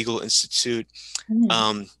slash legal institute. Mm,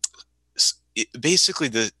 Um, Basically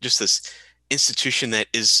the just this institution that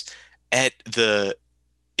is at the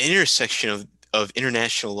intersection of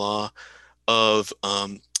international law, of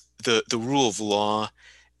the rule of law,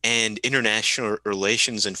 and international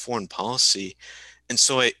relations and foreign policy. And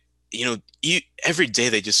so every day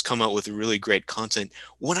they just come out with really great content.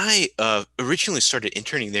 When I originally started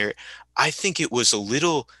interning there, I think it was a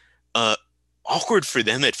little uh, awkward for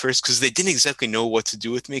them at first because they didn't exactly know what to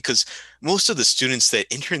do with me. Because most of the students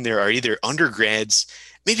that intern there are either undergrads,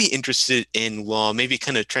 maybe interested in law, maybe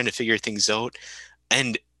kind of trying to figure things out,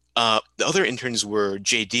 and the other interns were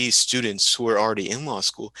JD students who were already in law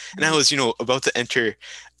school. And I was, about to enter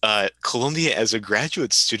Columbia as a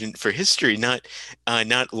graduate student for history, not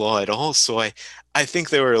law at all. So I think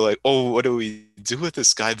they were like, "Oh, what do we do with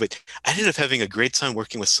this guy?" But I ended up having a great time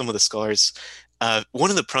working with some of the scholars. One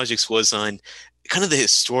of the projects was on kind of the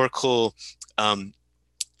historical um,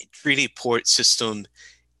 treaty port system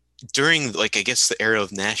during, like, I guess, the era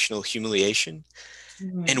of national humiliation.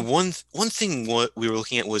 mm, And one thing what we were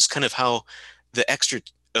looking at was kind of how the extra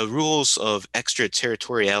rules of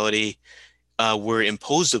extraterritoriality were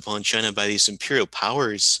imposed upon China by these imperial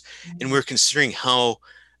powers, and mm, we're considering how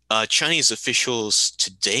Chinese officials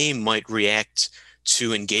today might react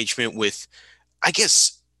to engagement with, I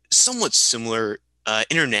guess, somewhat similar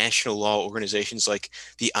international law organizations like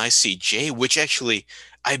the ICJ, which actually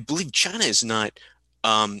I believe China is not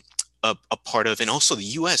um, a part of, and also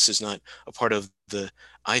the US is not a part of the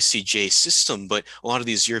ICJ system, but a lot of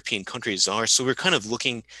these European countries are. So we're kind of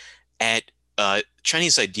looking at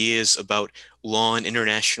Chinese ideas about law and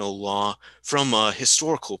international law from a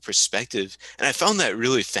historical perspective. And I found that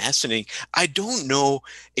really fascinating. I don't know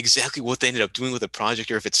exactly what they ended up doing with the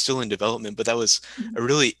project or if it's still in development, but that was a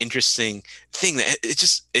really interesting thing that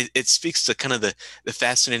it speaks to kind of the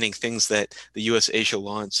fascinating things that the US Asia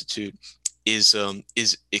Law Institute is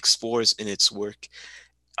explores in its work.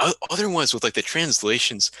 Otherwise, with like the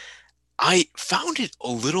translations, I found it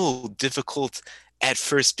a little difficult at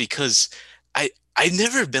first because I've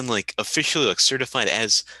never been like officially like certified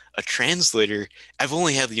as a translator. I've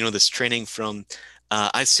only had, this training from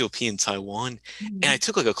ICOP in Taiwan, and I mm,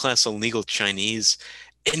 took like a class on legal Chinese.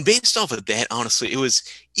 And based off of that, honestly, it was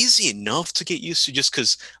easy enough to get used to just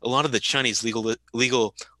because a lot of the Chinese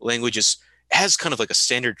legal languages has kind of like a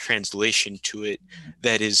standard translation to it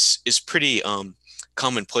that is pretty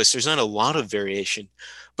commonplace. There's not a lot of variation.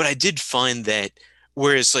 But I did find that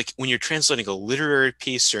whereas like when you're translating a literary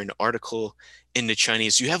piece or an article into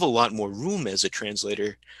Chinese, you have a lot more room as a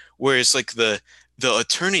translator. Whereas like the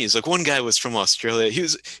attorneys, like one guy was from Australia. He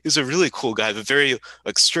was a really cool guy, but very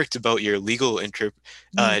like strict about your legal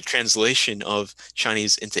mm, translation of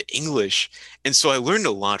Chinese into English. And so I learned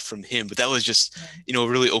a lot from him, but that was just,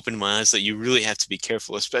 really opened my eyes that you really have to be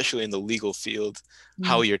careful, especially in the legal field,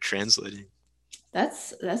 how mm. you're translating.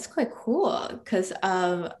 That's quite cool because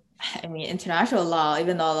I mean international law,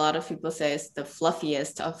 even though a lot of people say it's the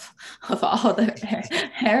fluffiest of all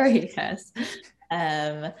the areas,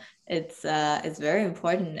 um, it's very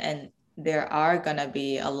important, and there are gonna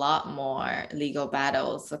be a lot more legal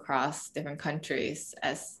battles across different countries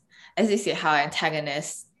as you see how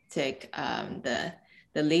antagonistic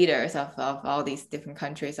the leaders of all these different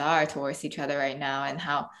countries are towards each other right now, and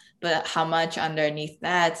how much underneath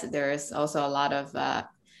that there's also a lot of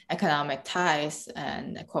economic ties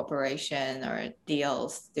and cooperation or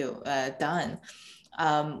deals done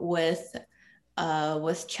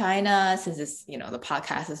with China, since it's the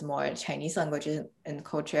podcast is more Chinese language and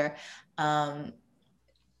culture. Um,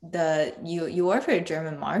 the you work for the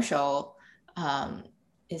German Marshall um,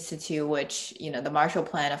 Institute, which the Marshall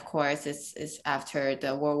Plan, of course, is after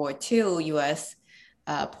the World War II, U.S.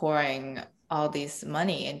 Pouring all this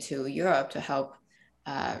money into Europe to help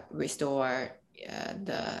restore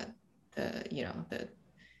the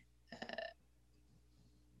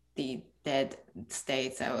the dead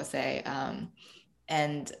states, I would say,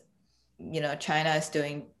 and China is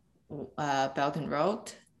doing Belt and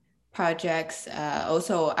Road projects,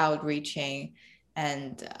 also outreaching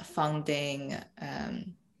and funding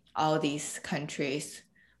all these countries,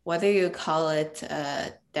 whether you call it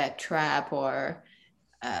debt trap or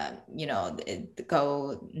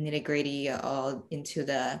go nitty gritty all into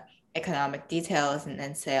the economic details and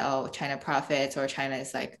then say, oh, China profits or China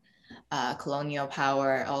is like colonial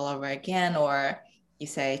power all over again, or you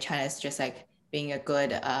say China is just like being a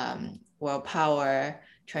good world power,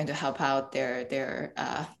 trying to help out their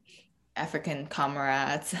African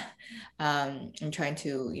comrades, and trying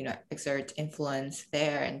to, exert influence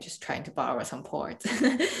there and just trying to borrow some ports.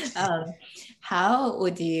 um, how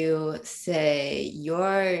would you say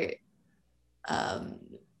um,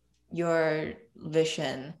 your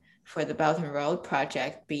vision for the Belt and Road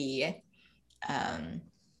project be? Um,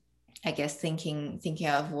 I guess thinking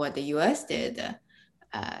of what the U.S. did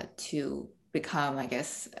to become, I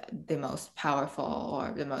guess, the most powerful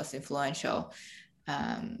or the most influential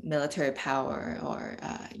military power, or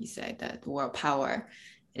you say that world power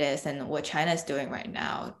it is, and what China is doing right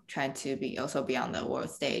now, trying to be on the world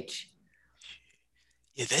stage.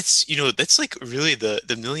 Yeah, that's like really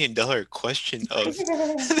the million-dollar question of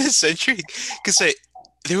the century. Because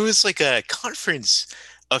there was like a conference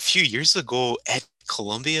a few years ago at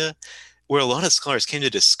Columbia where a lot of scholars came to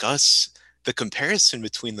discuss the comparison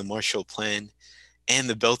between the Marshall Plan and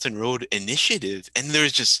the Belt and Road Initiative. And there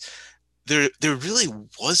really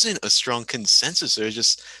wasn't a strong consensus. There was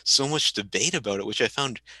just so much debate about it, which I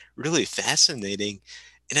found really fascinating.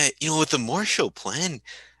 And with the Marshall Plan,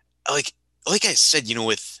 like like I said,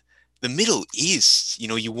 with the Middle East,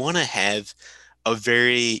 you want to have a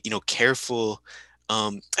very, careful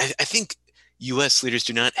I think US leaders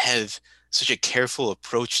do not have such a careful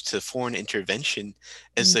approach to foreign intervention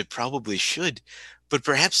as Mm, they probably should. But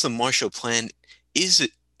perhaps the Marshall Plan is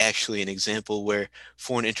actually an example where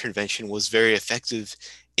foreign intervention was very effective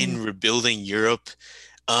mm, in rebuilding Europe.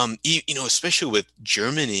 Especially with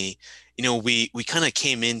Germany, we kind of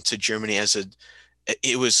came into Germany as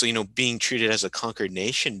it was, being treated as a conquered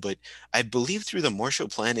nation. But I believe through the Marshall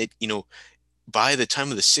Plan, by the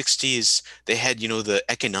time of the 60s, they had, the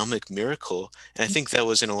economic miracle. And I think that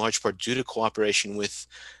was in a large part due to cooperation with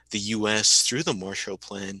the US through the Marshall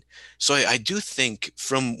Plan. So I do think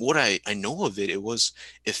from what I know of it, it was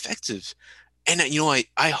effective. And,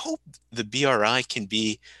 I hope the BRI can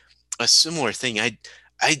be a similar thing. I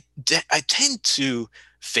tend to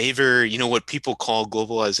favor, what people call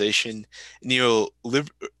globalization,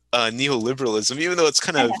 neoliberalism, even though it's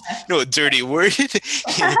kind of, a dirty word in,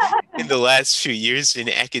 in the last few years in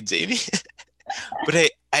academia.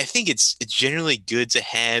 But I think it's generally good to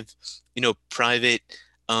have, private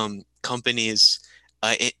companies,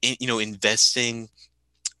 investing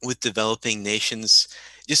with developing nations,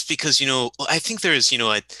 just because, I think there's,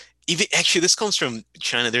 even actually this comes from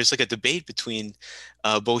China. There's like a debate between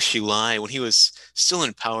Bo Xilai when he was still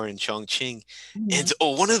in power in Chongqing, and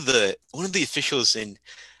mm, one of the officials in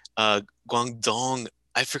Guangdong.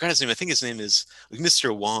 I forgot his name. I think his name is like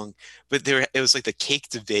Mr. Wang. But it was like the cake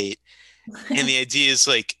debate, and the idea is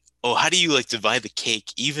like, oh, how do you like divide the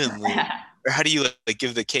cake evenly? Or how do you like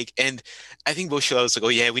give the cake? And I think Boschella was like, oh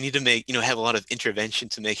yeah, we need to make, have a lot of intervention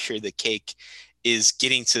to make sure the cake is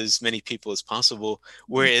getting to as many people as possible.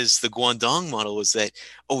 Whereas the Guangdong model was that,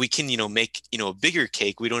 oh, we can, make, a bigger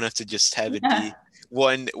cake. We don't have to just have it be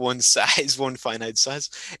one size, one finite size.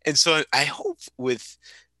 And so I hope with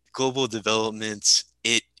global development,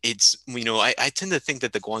 I tend to think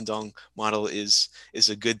that the Guangdong model is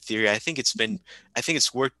a good theory. I think it's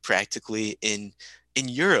worked practically in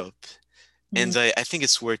Europe, mm, and I think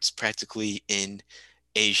it's worked practically in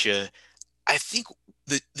Asia. I think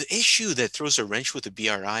the issue that throws a wrench with the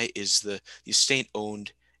BRI is the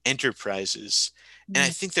state-owned enterprises. And I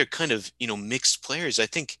mm, think they're kind of, mixed players. I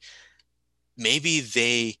think maybe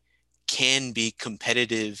they can be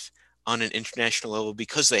competitive on an international level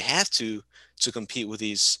because they have to compete with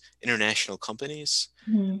these international companies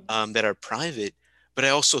mm, that are private. But I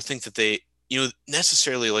also think that they,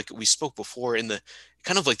 necessarily, like we spoke before, in the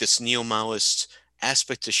kind of like this neo-Maoist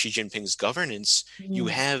aspect to Xi Jinping's governance, you mm,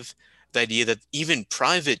 have the idea that even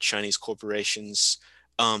private Chinese corporations,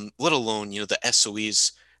 let alone, the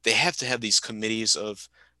SOEs, they have to have these committees of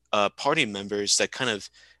party members that kind of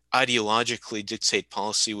ideologically dictate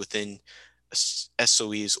policy within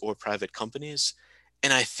SOEs or private companies.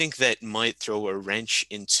 And I think that might throw a wrench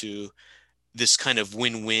into this kind of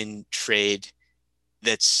win-win trade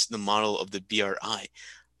that's the model of the BRI.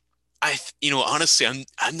 Honestly,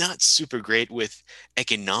 I'm not super great with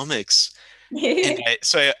economics, and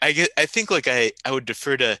mm. I think like I would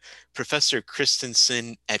defer to Professor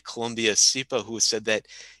Christensen at Columbia SIPA, who said that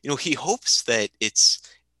he hopes that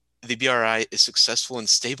the BRI is successful in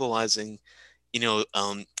stabilizing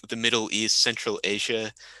the Middle East, Central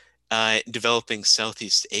Asia, developing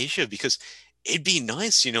Southeast Asia, because it'd be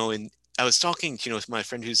nice, and I was talking, with my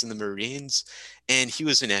friend who's in the Marines, and he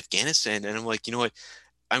was in Afghanistan, and I'm like, you know what?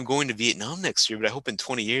 I'm going to Vietnam next year, but I hope in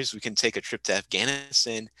 20 years we can take a trip to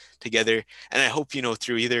Afghanistan together. And I hope,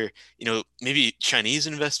 through either, maybe Chinese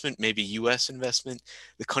investment, maybe US investment,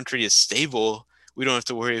 the country is stable we don't have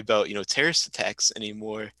to worry about, terrorist attacks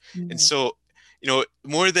anymore. And Mm. so,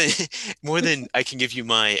 more than more than I can give you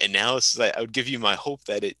my analysis, I would give you my hope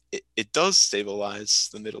that it does stabilize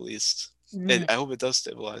the Middle East. Mm. I hope it does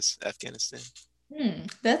stabilize Afghanistan.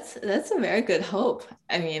 That's a very good hope.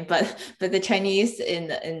 I mean, but the Chinese in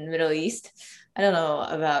Middle East, I don't know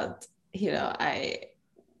about, I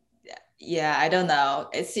yeah, I don't know.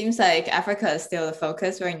 It seems like Africa is still the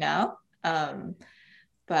focus right now.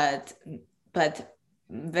 But but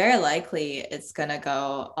very likely it's gonna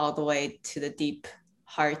go all the way to the deep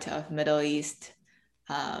heart of Middle East.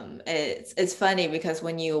 It's funny because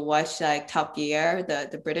when you watch like Top Gear,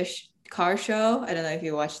 the British car show, I don't know if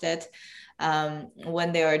you watched it.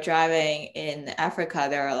 When they were driving in Africa,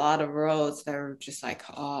 there are a lot of roads that are just like,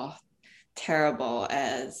 oh, terrible,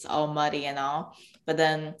 as all muddy and all. But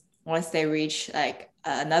then once they reach like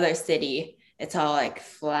another city, it's all like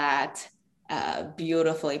flat,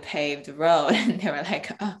 beautifully paved road. And they were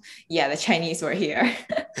like, oh, yeah, the Chinese were here.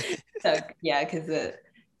 So, yeah, because the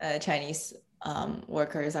Chinese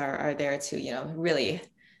workers are there to, really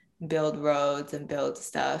build roads and build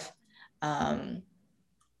stuff. Um,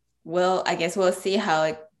 I guess we'll see how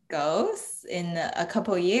it goes in a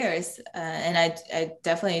couple years. And I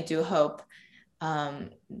definitely do hope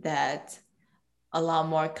that a lot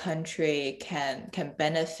more country can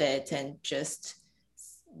benefit and just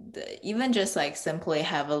even just like simply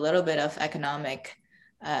have a little bit of economic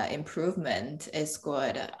improvement is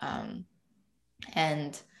good.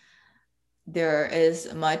 And there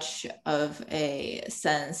is much of a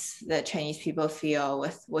sense that Chinese people feel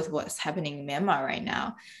with what's happening in Myanmar right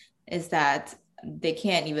now is that they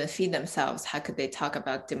can't even feed themselves. How could they talk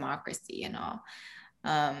about democracy and all?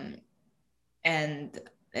 Um, and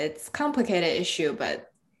it's a complicated issue,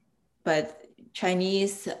 but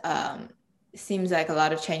Chinese seems like a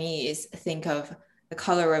lot of Chinese think of the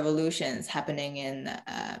color revolutions happening in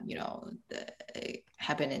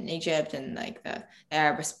happened in Egypt and like the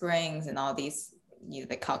Arab Springs and all these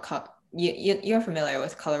they you're familiar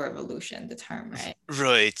with color revolution, the term, right?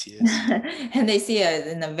 Right, yes. And they see it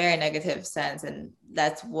in a very negative sense, and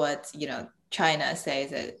that's what China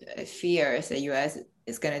says it fears the U.S.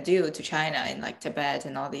 is going to do to China in like Tibet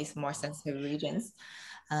and all these more sensitive regions.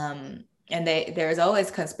 And there's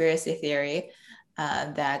always conspiracy theory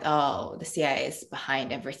that the CIA is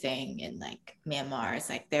behind everything in like Myanmar. It's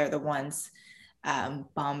like they're the ones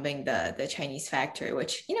bombing the Chinese factory,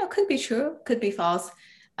 which could be true, could be false.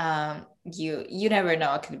 You never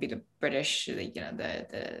know. It could be the British,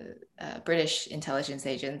 the British intelligence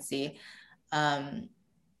agency. Um,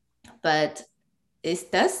 but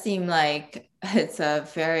it does seem like it's a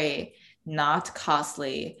very not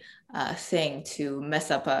costly thing to mess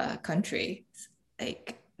up a country,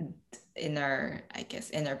 like I guess,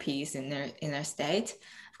 inner peace, inner state.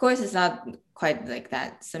 Of course, it's not quite like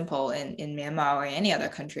that simple in Myanmar or any other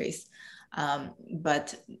countries,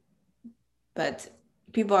 but but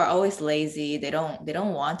people are always lazy. They don't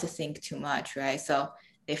want to think too much, right? So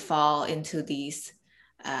they fall into these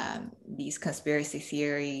conspiracy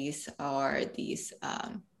theories or these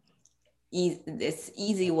this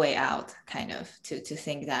easy way out, kind of, to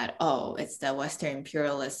think that, oh, it's the Western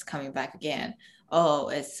imperialists coming back again. Oh,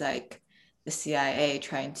 it's like the CIA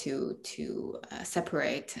trying to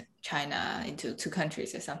separate China into two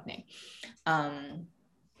countries or something. Um,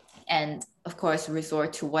 and of course,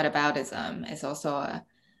 resort to whataboutism is also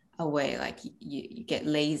a way, like you get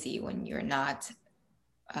lazy when you're not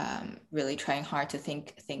really trying hard to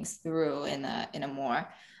think things through in a more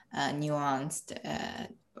nuanced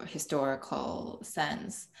or historical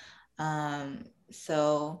sense.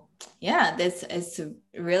 So yeah, this is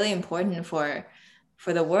really important for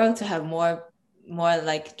the world to have more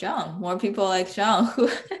like John, more people like John who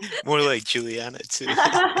More like Juliana too.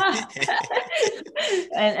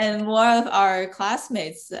 and more of our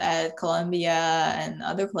classmates at Columbia and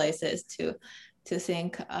other places to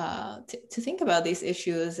think about these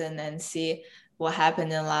issues and then see what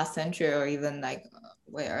happened in the last century or even like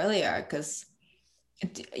way earlier. Because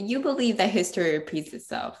you believe that history repeats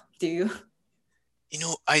itself, do you?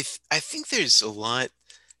 I think there's a lot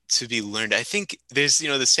to be learned. I think there's,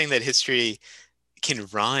 the saying that history can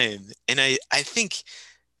rhyme, and I think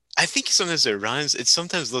sometimes it rhymes. It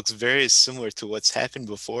sometimes looks very similar to what's happened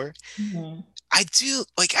before. Mhm. I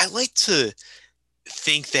like to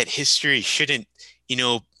think that history shouldn't, you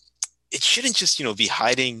know, it shouldn't just, be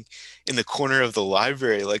hiding in the corner of the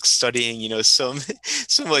library, like studying, some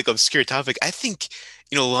some like obscure topic. I think,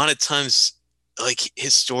 a lot of times like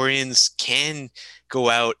historians can go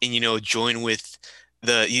out and, join with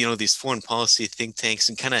these foreign policy think tanks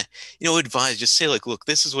and kind of advise, just say like, look,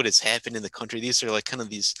 this is what has happened in the country. These are like kind of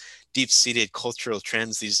these deep-seated cultural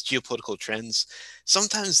trends, these geopolitical trends.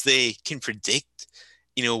 Sometimes they can predict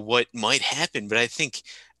what might happen, but I think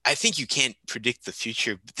you can't predict the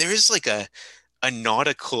future. But there is like a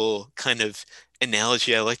nautical kind of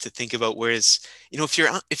analogy I like to think about, whereas, if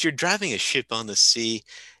you're driving a ship on the sea,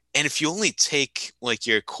 and if you only take like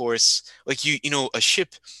your course, like a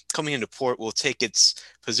ship coming into port will take its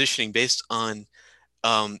positioning based on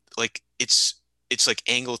like it's like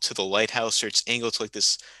angle to the lighthouse, or it's angle to like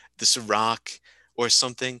this rock or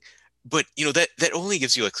something. But that only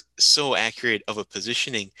gives you like so accurate of a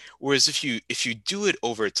positioning. Whereas if you do it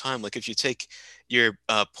over time, like if you take your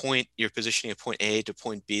positioning at point A to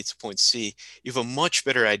point B to point C, you have a much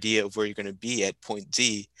better idea of where you're going to be at point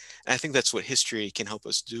D. And I think that's what history can help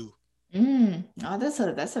us do. Oh, that's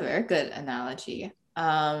a very good analogy.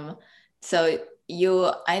 So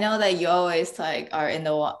I know that you always like are in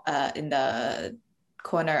the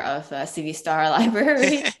corner of a CV Star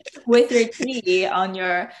library with your tea on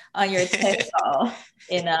your table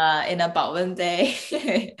in a Bowen day,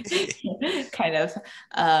 kind of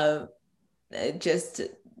uh, just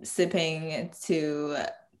sipping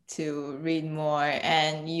to read more.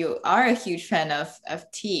 And you are a huge fan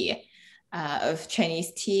of tea, of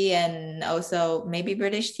Chinese tea and also maybe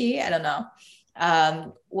British tea. I don't know.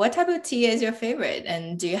 What type of tea is your favorite?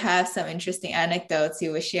 And do you have some interesting anecdotes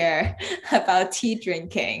you would share about tea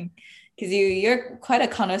drinking? Because you're quite a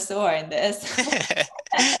connoisseur in this.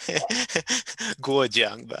 过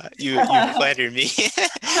奖吧, you flatter me.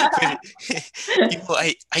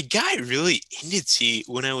 But I got really into tea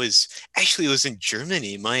when it was in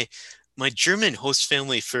Germany. My German host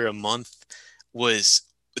family for a month was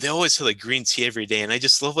they always had like green tea every day, and I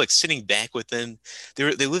just love like sitting back with them.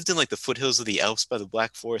 They lived in like the foothills of the Alps by the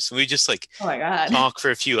Black Forest, and we just like Oh my God. talk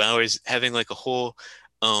for a few hours, having like a whole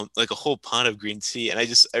pot of green tea. And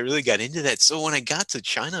I really got into that. So when I got to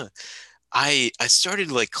China, I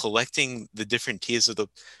started like collecting the different teas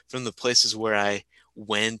from the places where I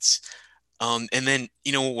went. And then,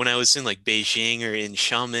 when I was in like Beijing or in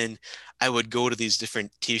Xiamen, I would go to these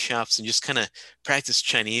different tea shops and just kind of practice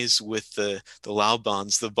Chinese with the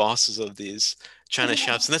Laobans, the bosses of these China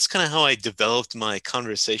shops. And that's kind of how I developed my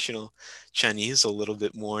conversational Chinese a little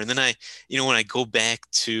bit more. And then when I go back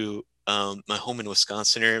to my home in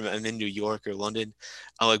Wisconsin, or I'm in New York or London,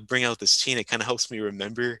 I'll like bring out this tea, and it kind of helps me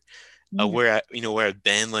remember Mm. where I've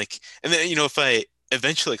been, like. And then if I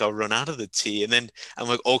eventually, like, I'll run out of the tea, and then I'm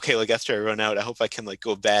like, okay, like after I run out, I hope I can like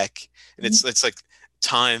go back, and it's like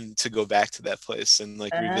time to go back to that place and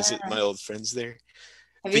like revisit Uh, my old friends there.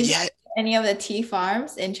 have But you been yeah, to any of the tea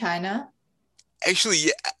farms in China? actually,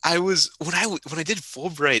 yeah, I was when I did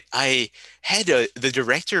Fulbright, I had the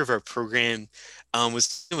director of our program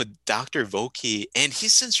was with Dr. Voki, and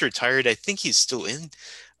he's since retired. I think he's still in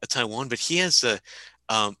Taiwan, but he has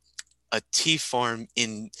um, a tea farm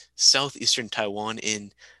in southeastern Taiwan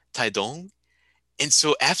in Taidong. And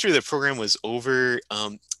so after the program was over,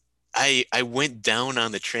 I went down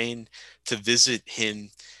on the train to visit him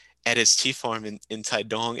at his tea farm in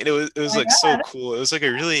Taidong, and it was Oh my like so God. cool. It was like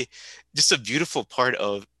a really just a beautiful part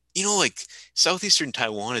of like southeastern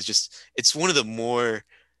Taiwan is just it's one of the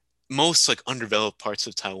most like undeveloped parts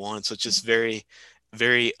of Taiwan. So it's just very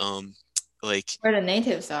very like Where the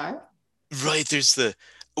natives are. right. There's the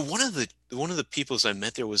one of the peoples I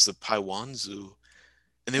met there was the Paiwanzu,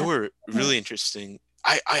 and they Uh, were really interesting.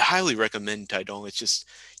 I highly recommend Taidong. It's just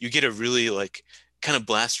you get a really like kind of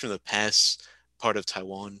blast from the past part of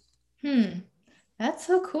Taiwan. Hmm, that's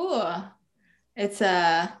so cool. It's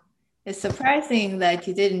it's surprising that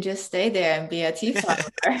you didn't just stay there and be a tea farmer.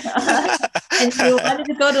 And you wanted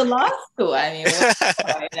to go to law school. I mean, what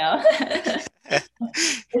more, you know?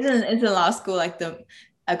 Isn't law school like the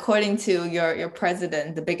according to your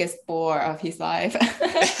president, the biggest bore of his life?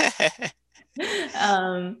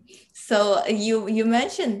 Um, so you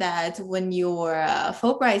mentioned that when you were a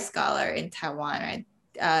Fulbright scholar in Taiwan,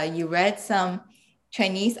 right? You read some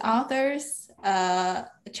Chinese authors,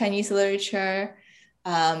 Chinese literature,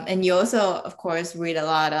 and you also, of course, read a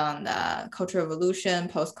lot on the Cultural Revolution,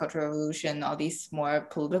 post-Cultural Revolution, all these more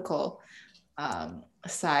political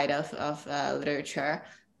side of literature.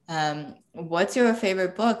 What's your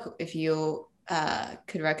favorite book if you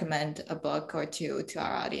could recommend a book or two to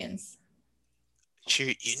our audience?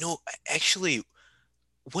 Sure, actually,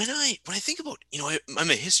 when I think about,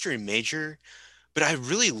 I'm a history major, but I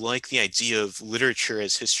really like the idea of literature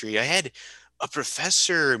as history. I had a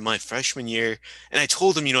professor my freshman year, and I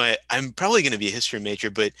told him, I'm probably going to be a history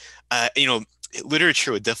major, but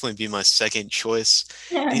literature would definitely be my second choice.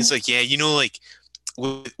 And he's like, yeah, like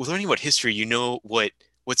with learning about history, you know what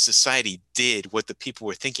society did, what the people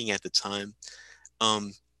were thinking at the time.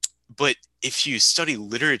 Um, but if you study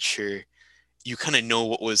literature, you kind of know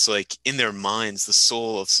what was like in their minds, the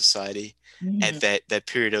soul of society at Mhm. that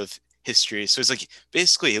period of history. So it's like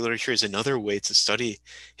basically literature is another way to study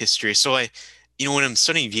history. So when I'm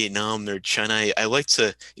studying Vietnam or China, I like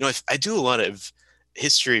to, I do a lot of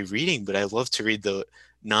history reading, but I love to read the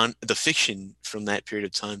fiction from that period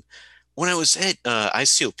of time. When I was at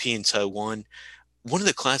ICOP in Taiwan, one of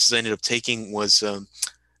the classes I ended up taking was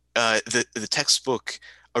the textbook,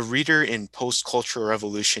 A Reader in Post-Cultural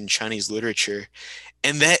Revolution Chinese Literature.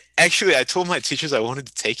 And that actually, I told my teachers I wanted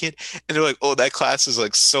to take it, and they're like, "Oh, that class is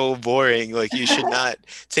like so boring. Like you should not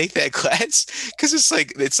take that class because it's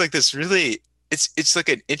like this really it's like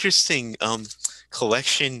an interesting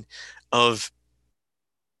collection of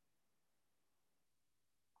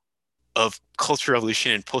cultural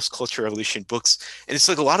revolution and post-cultural revolution books, and it's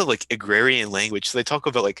like a lot of like agrarian language. So they talk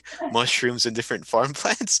about like mushrooms and different farm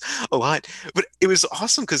plants a lot. But it was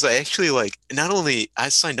awesome because I actually like not only I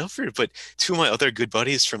signed up for it, but two of my other good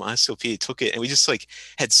buddies from ISOP took it, and we just like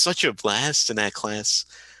had such a blast in that class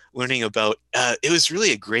learning about it was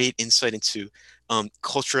really a great insight into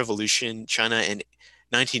cultural revolution China and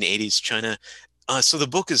 1980s China. So the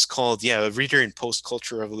book is called, yeah, A Reader in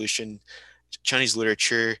Post-Cultural Revolution Chinese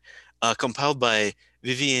Literature, compiled by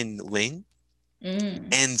Vivian Ling.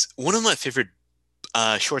 Mm. And one of my favorite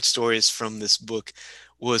short stories from this book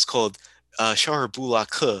was called Shahar Bula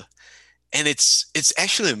Ke. And it's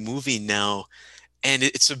actually a movie now. And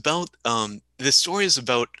it's about the story is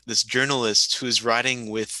about this journalist who is riding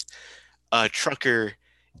with a trucker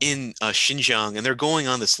in Xinjiang, and they're going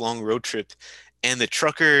on this long road trip. And the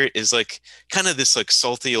trucker is like kind of this like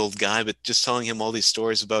salty old guy, but just telling him all these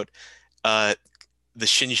stories about uh, the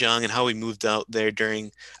Xinjiang and how we moved out there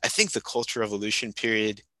during, I think, the Cultural Revolution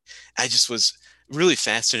period. I just was really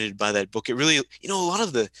fascinated by that book. It really, a lot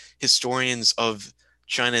of the historians of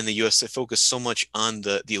China and the US, they focus so much on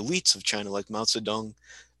the elites of China, like Mao Zedong,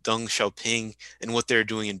 Deng Xiaoping, and what they're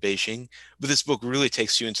doing in Beijing. But this book really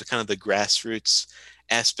takes you into kind of the grassroots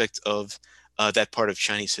aspect of that part of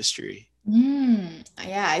Chinese history. Mm.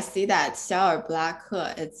 Yeah, I see that. Shower Black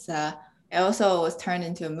Hood. It also was turned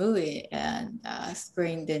into a movie and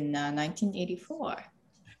screened in 1984.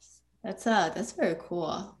 That's very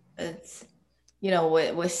cool. It's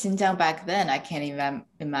with Xinjiang back then, I can't even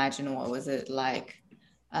imagine what was it like.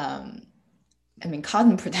 Um, I mean,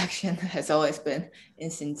 cotton production has always been in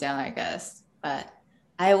Xinjiang, I guess, but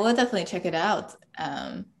I will definitely check it out.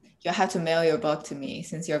 You'll have to mail your book to me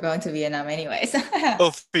since you're going to Vietnam anyways.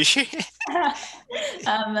 Oh, for sure.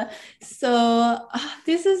 um,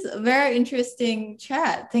 this is a very interesting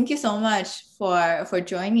chat. Thank you so much for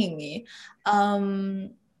joining me.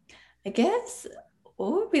 Um, I guess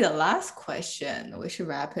what would be the last question? We should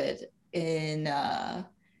wrap it in a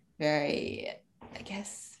very, I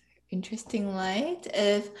guess, interesting light.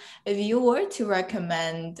 If you were to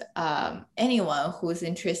recommend anyone who's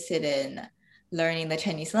interested in learning the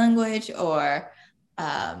Chinese language or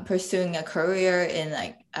pursuing a career in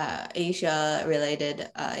like Asia related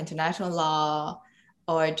international law,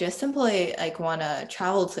 or just simply like want to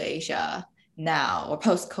travel to Asia now or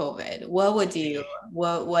post COVID,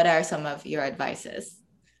 what are some of your advices?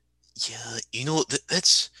 Yeah,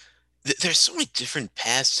 there's so many different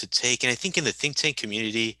paths to take, and I think in the think tank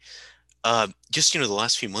community, just the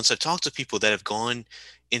last few months, I've talked to people that have gone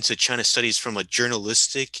into China studies from a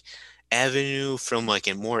journalistic avenue, from like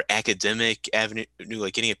a more academic avenue,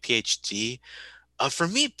 like getting a PhD. For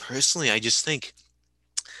me personally, I think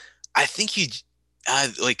I think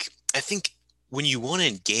when you want to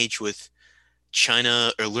engage with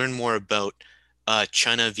China or learn more about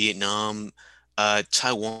China, Vietnam,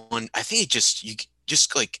 Taiwan, I think you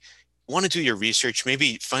just like want to do your research,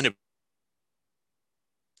 maybe find a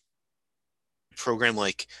program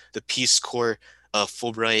like the Peace Corps,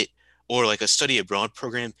 Fulbright, or like a study abroad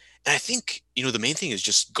program. And I think, the main thing is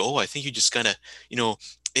just go. I think you just gotta, you know,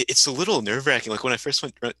 it's a little nerve-wracking. Like when I first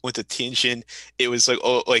went to Tianjin, it was like,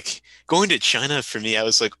 oh, like going to China for me, I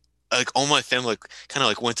was like all my family like kind of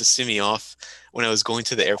like went to see me off when I was going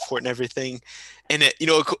to the airport and everything. And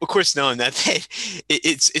of course, now I'm not that.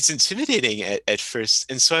 It's intimidating at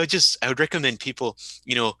first, and so I would recommend people,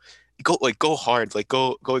 you know, go hard, like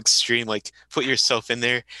go extreme, like put yourself in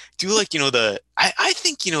there. Do like, I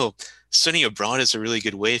think, studying abroad is a really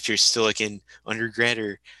good way if you're still like in undergrad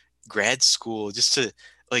or grad school, just to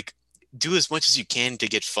like do as much as you can to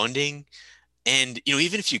get funding. And,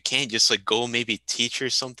 even if you can't, just like go maybe teach or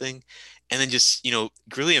something, and then just,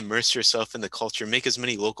 really immerse yourself in the culture, make as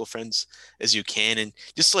many local friends as you can, and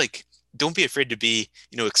just like don't be afraid to be,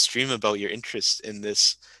 extreme about your interest in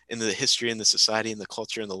this, in the history and the society and the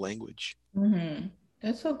culture and the language. Hmm.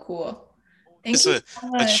 That's so cool. Thank There's you so a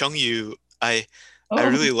much. Chengyu I Oh,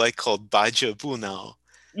 really like called Baja Bu now.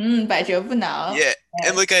 百折不挠. Yeah,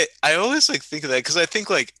 and Yes. like I always like think of that because I think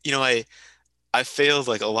like, I failed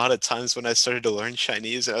like a lot of times when I started to learn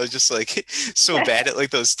Chinese. And I was just like so bad at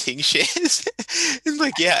like those ting shares. And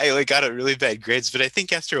like yeah, I like got a really bad grades, but I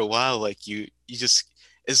think after a while like you just,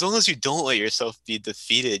 as long as you don't let yourself be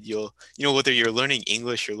defeated, you'll, whether you're learning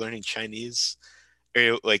English or learning Chinese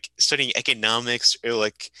or like studying economics or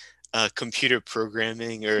like computer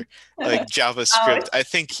programming or like JavaScript, Ouch. I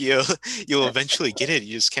think you'll eventually get it.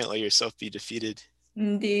 You just can't let yourself be defeated.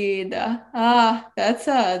 Indeed.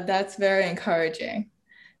 That's very encouraging.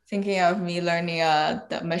 Thinking of me learning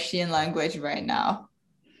the machine language right now.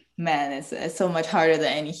 Man, it's so much harder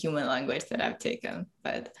than any human language that I've taken.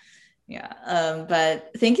 But yeah,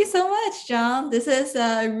 but thank you so much, John. This is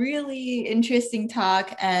a really interesting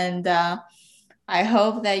talk, and I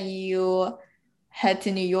hope that you head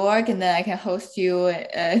to New York, and then I can host you.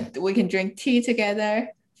 We can drink tea together.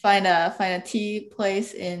 Find a tea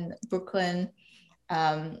place in Brooklyn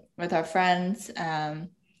with our friends, and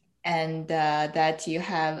that you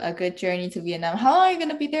have a good journey to Vietnam. How long are you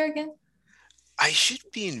gonna be there again? I should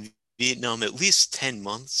be in Vietnam at least 10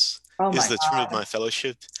 months Oh is my the term of God. my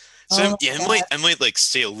fellowship. So Oh yeah, my God. I might like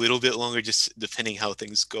stay a little bit longer just depending how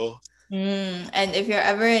things go. And if you're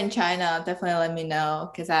ever in China, definitely let me know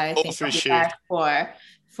because I Oh, think for I'll be sure. back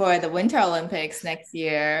for the Winter Olympics next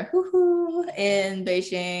year. Woohoo! In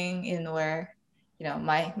Beijing, in where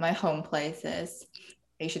my home place is.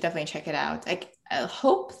 You should definitely check it out. I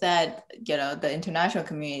hope that the international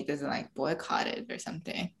community doesn't like boycott it or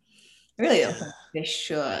something. I really don't Yeah. think they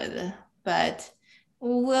should, but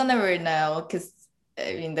we'll never know because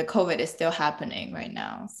I mean the COVID is still happening right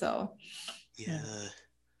now. So mm, Yeah.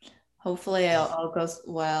 hopefully it Yeah. all goes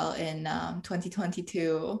well in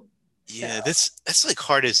 2022. So Yeah, that's like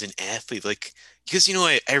hard as an athlete, like because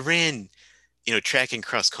I ran track and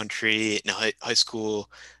cross country in high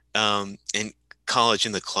school, and college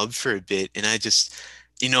in the club for a bit. And I just,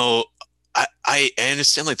 you know, I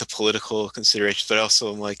understand like the political considerations, but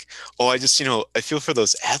also I'm like, oh, I just, I feel for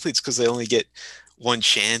those athletes because they only get one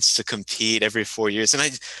chance to compete every 4 years.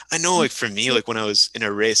 And I know like for me, like when I was in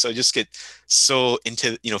a race, I just get so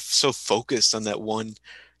into, so focused on that one,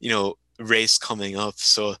 race coming up.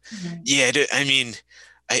 So mhm. yeah, I mean,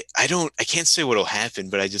 I can't say what'll happen,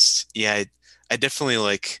 but I just, yeah, I definitely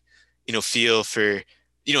like, feel for,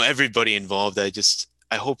 everybody involved.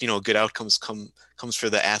 I hope, good outcomes comes for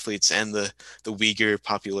the athletes and the Uyghur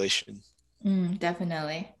population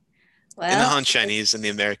Definitely. and the Well, Han Chinese and the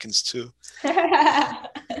Americans too.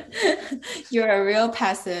 you're a real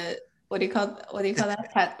passive. What do you call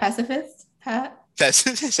that? Pacifist?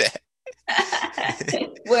 That's it.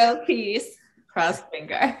 Well, peace. Cross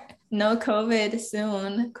finger. No COVID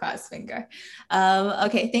soon. Cross finger.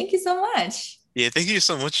 Okay, thank you so much. Yeah, thank you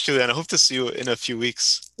so much, Julian. I hope to see you in a few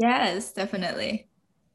weeks. Yes, definitely.